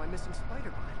track my missing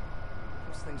spider-bite.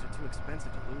 Those things are too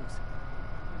expensive to lose.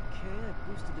 Okay, I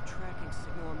boosted the tracking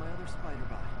signal on my other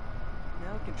spider-bite.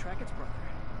 Now it can track its brother.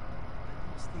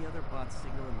 I lost the other bot's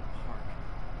signal in the park.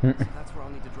 So that's where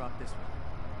I'll need to drop this one.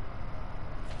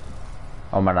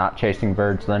 Oh, am I not chasing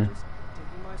birds then? Just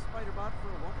taking my spider-bot for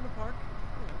a walk in the park.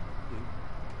 Yeah, do.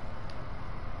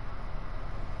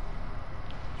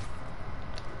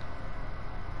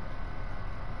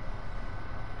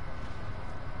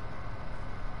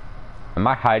 Am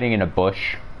I hiding in a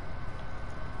bush?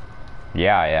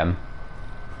 Yeah, I am.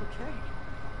 Okay,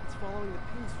 it's following the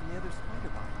pings from the other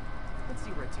spider-bot. Let's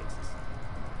see where it takes us.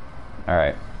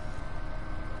 Alright.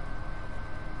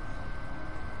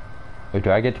 Wait,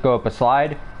 do I get to go up a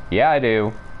slide? Yeah, I do.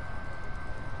 I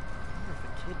wonder if a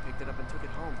kid picked it up and took it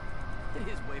home. It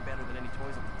is way better than any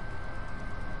toys on the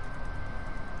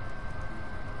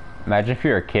Imagine if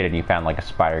you're a kid and you found like a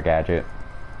spider gadget.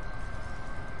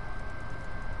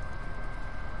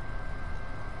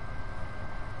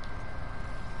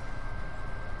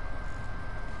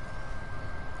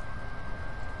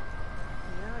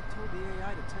 Yeah, I told the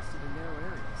AI to test it in narrow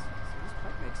areas, so this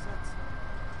pipe makes sense.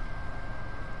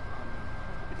 I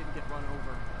hope it didn't get run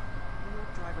over. New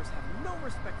York drivers have no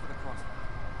respect for the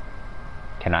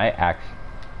crosswalk. Can I act?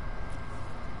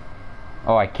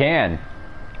 Oh, I can.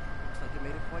 Looks like it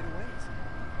made it quite a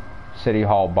ways. City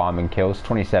Hall bombing kills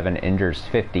 27, injures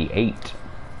 58.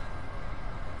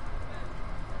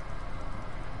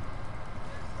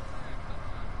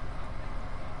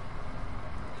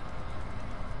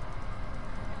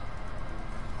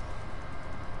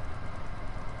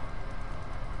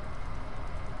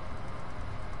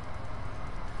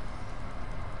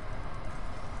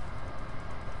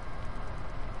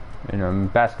 You know,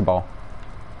 basketball.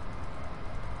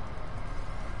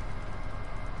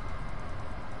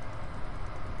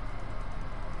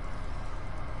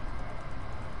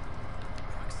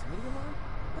 Proximity alarm?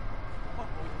 Oh, you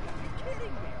gotta be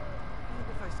kidding me! And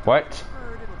if I start What? the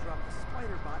bird, it'll drop the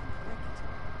spider bot and connect it.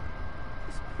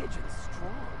 This pigeon's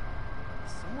strong.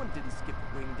 Someone didn't skip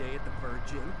wing day at the bird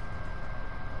gym.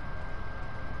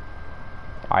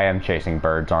 I am chasing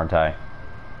birds, aren't I?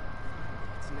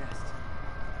 Its nest.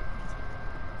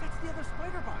 That's the other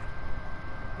spider bot.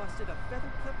 Busted a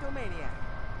feathered kleptomaniac.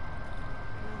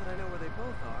 Now that I know where they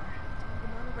both are, take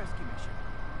them on a rescue mission.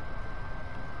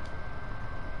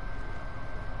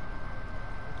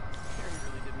 Harry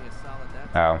really did me a solid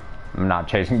that time. Oh, I'm not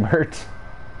chasing birds.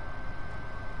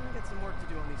 I got some work to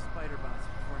do on these spider bots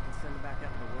before I can send them back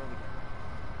out into the world again.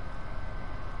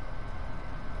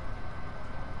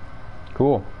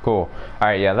 Cool, cool.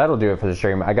 Alright, yeah, that'll do it for the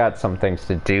stream. I got some things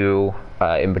to do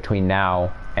in between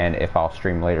now and if I'll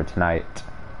stream later tonight.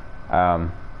 But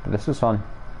this was fun.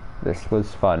 This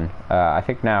was fun. I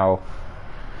think now,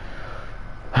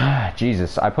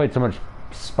 Jesus, I played so much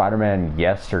Spider-Man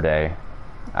yesterday.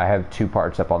 I have 2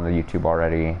 parts up on the YouTube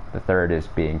already. The 3rd is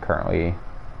being currently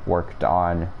worked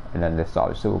on, and then this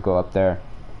obviously will go up there.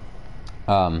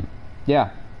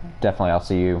 Yeah, definitely I'll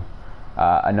see you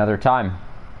another time.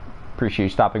 Appreciate you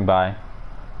stopping by,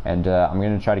 and I'm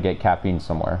going to try to get caffeine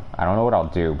somewhere. I don't know what I'll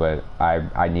do, but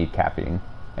I need caffeine,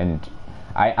 and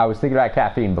I was thinking about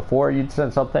caffeine before you'd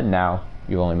said something. Now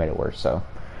you've only made it worse, so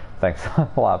thanks a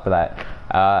lot for that.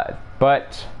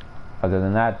 But other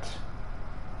than that,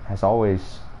 as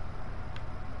always,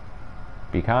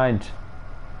 be kind.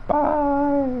 Bye.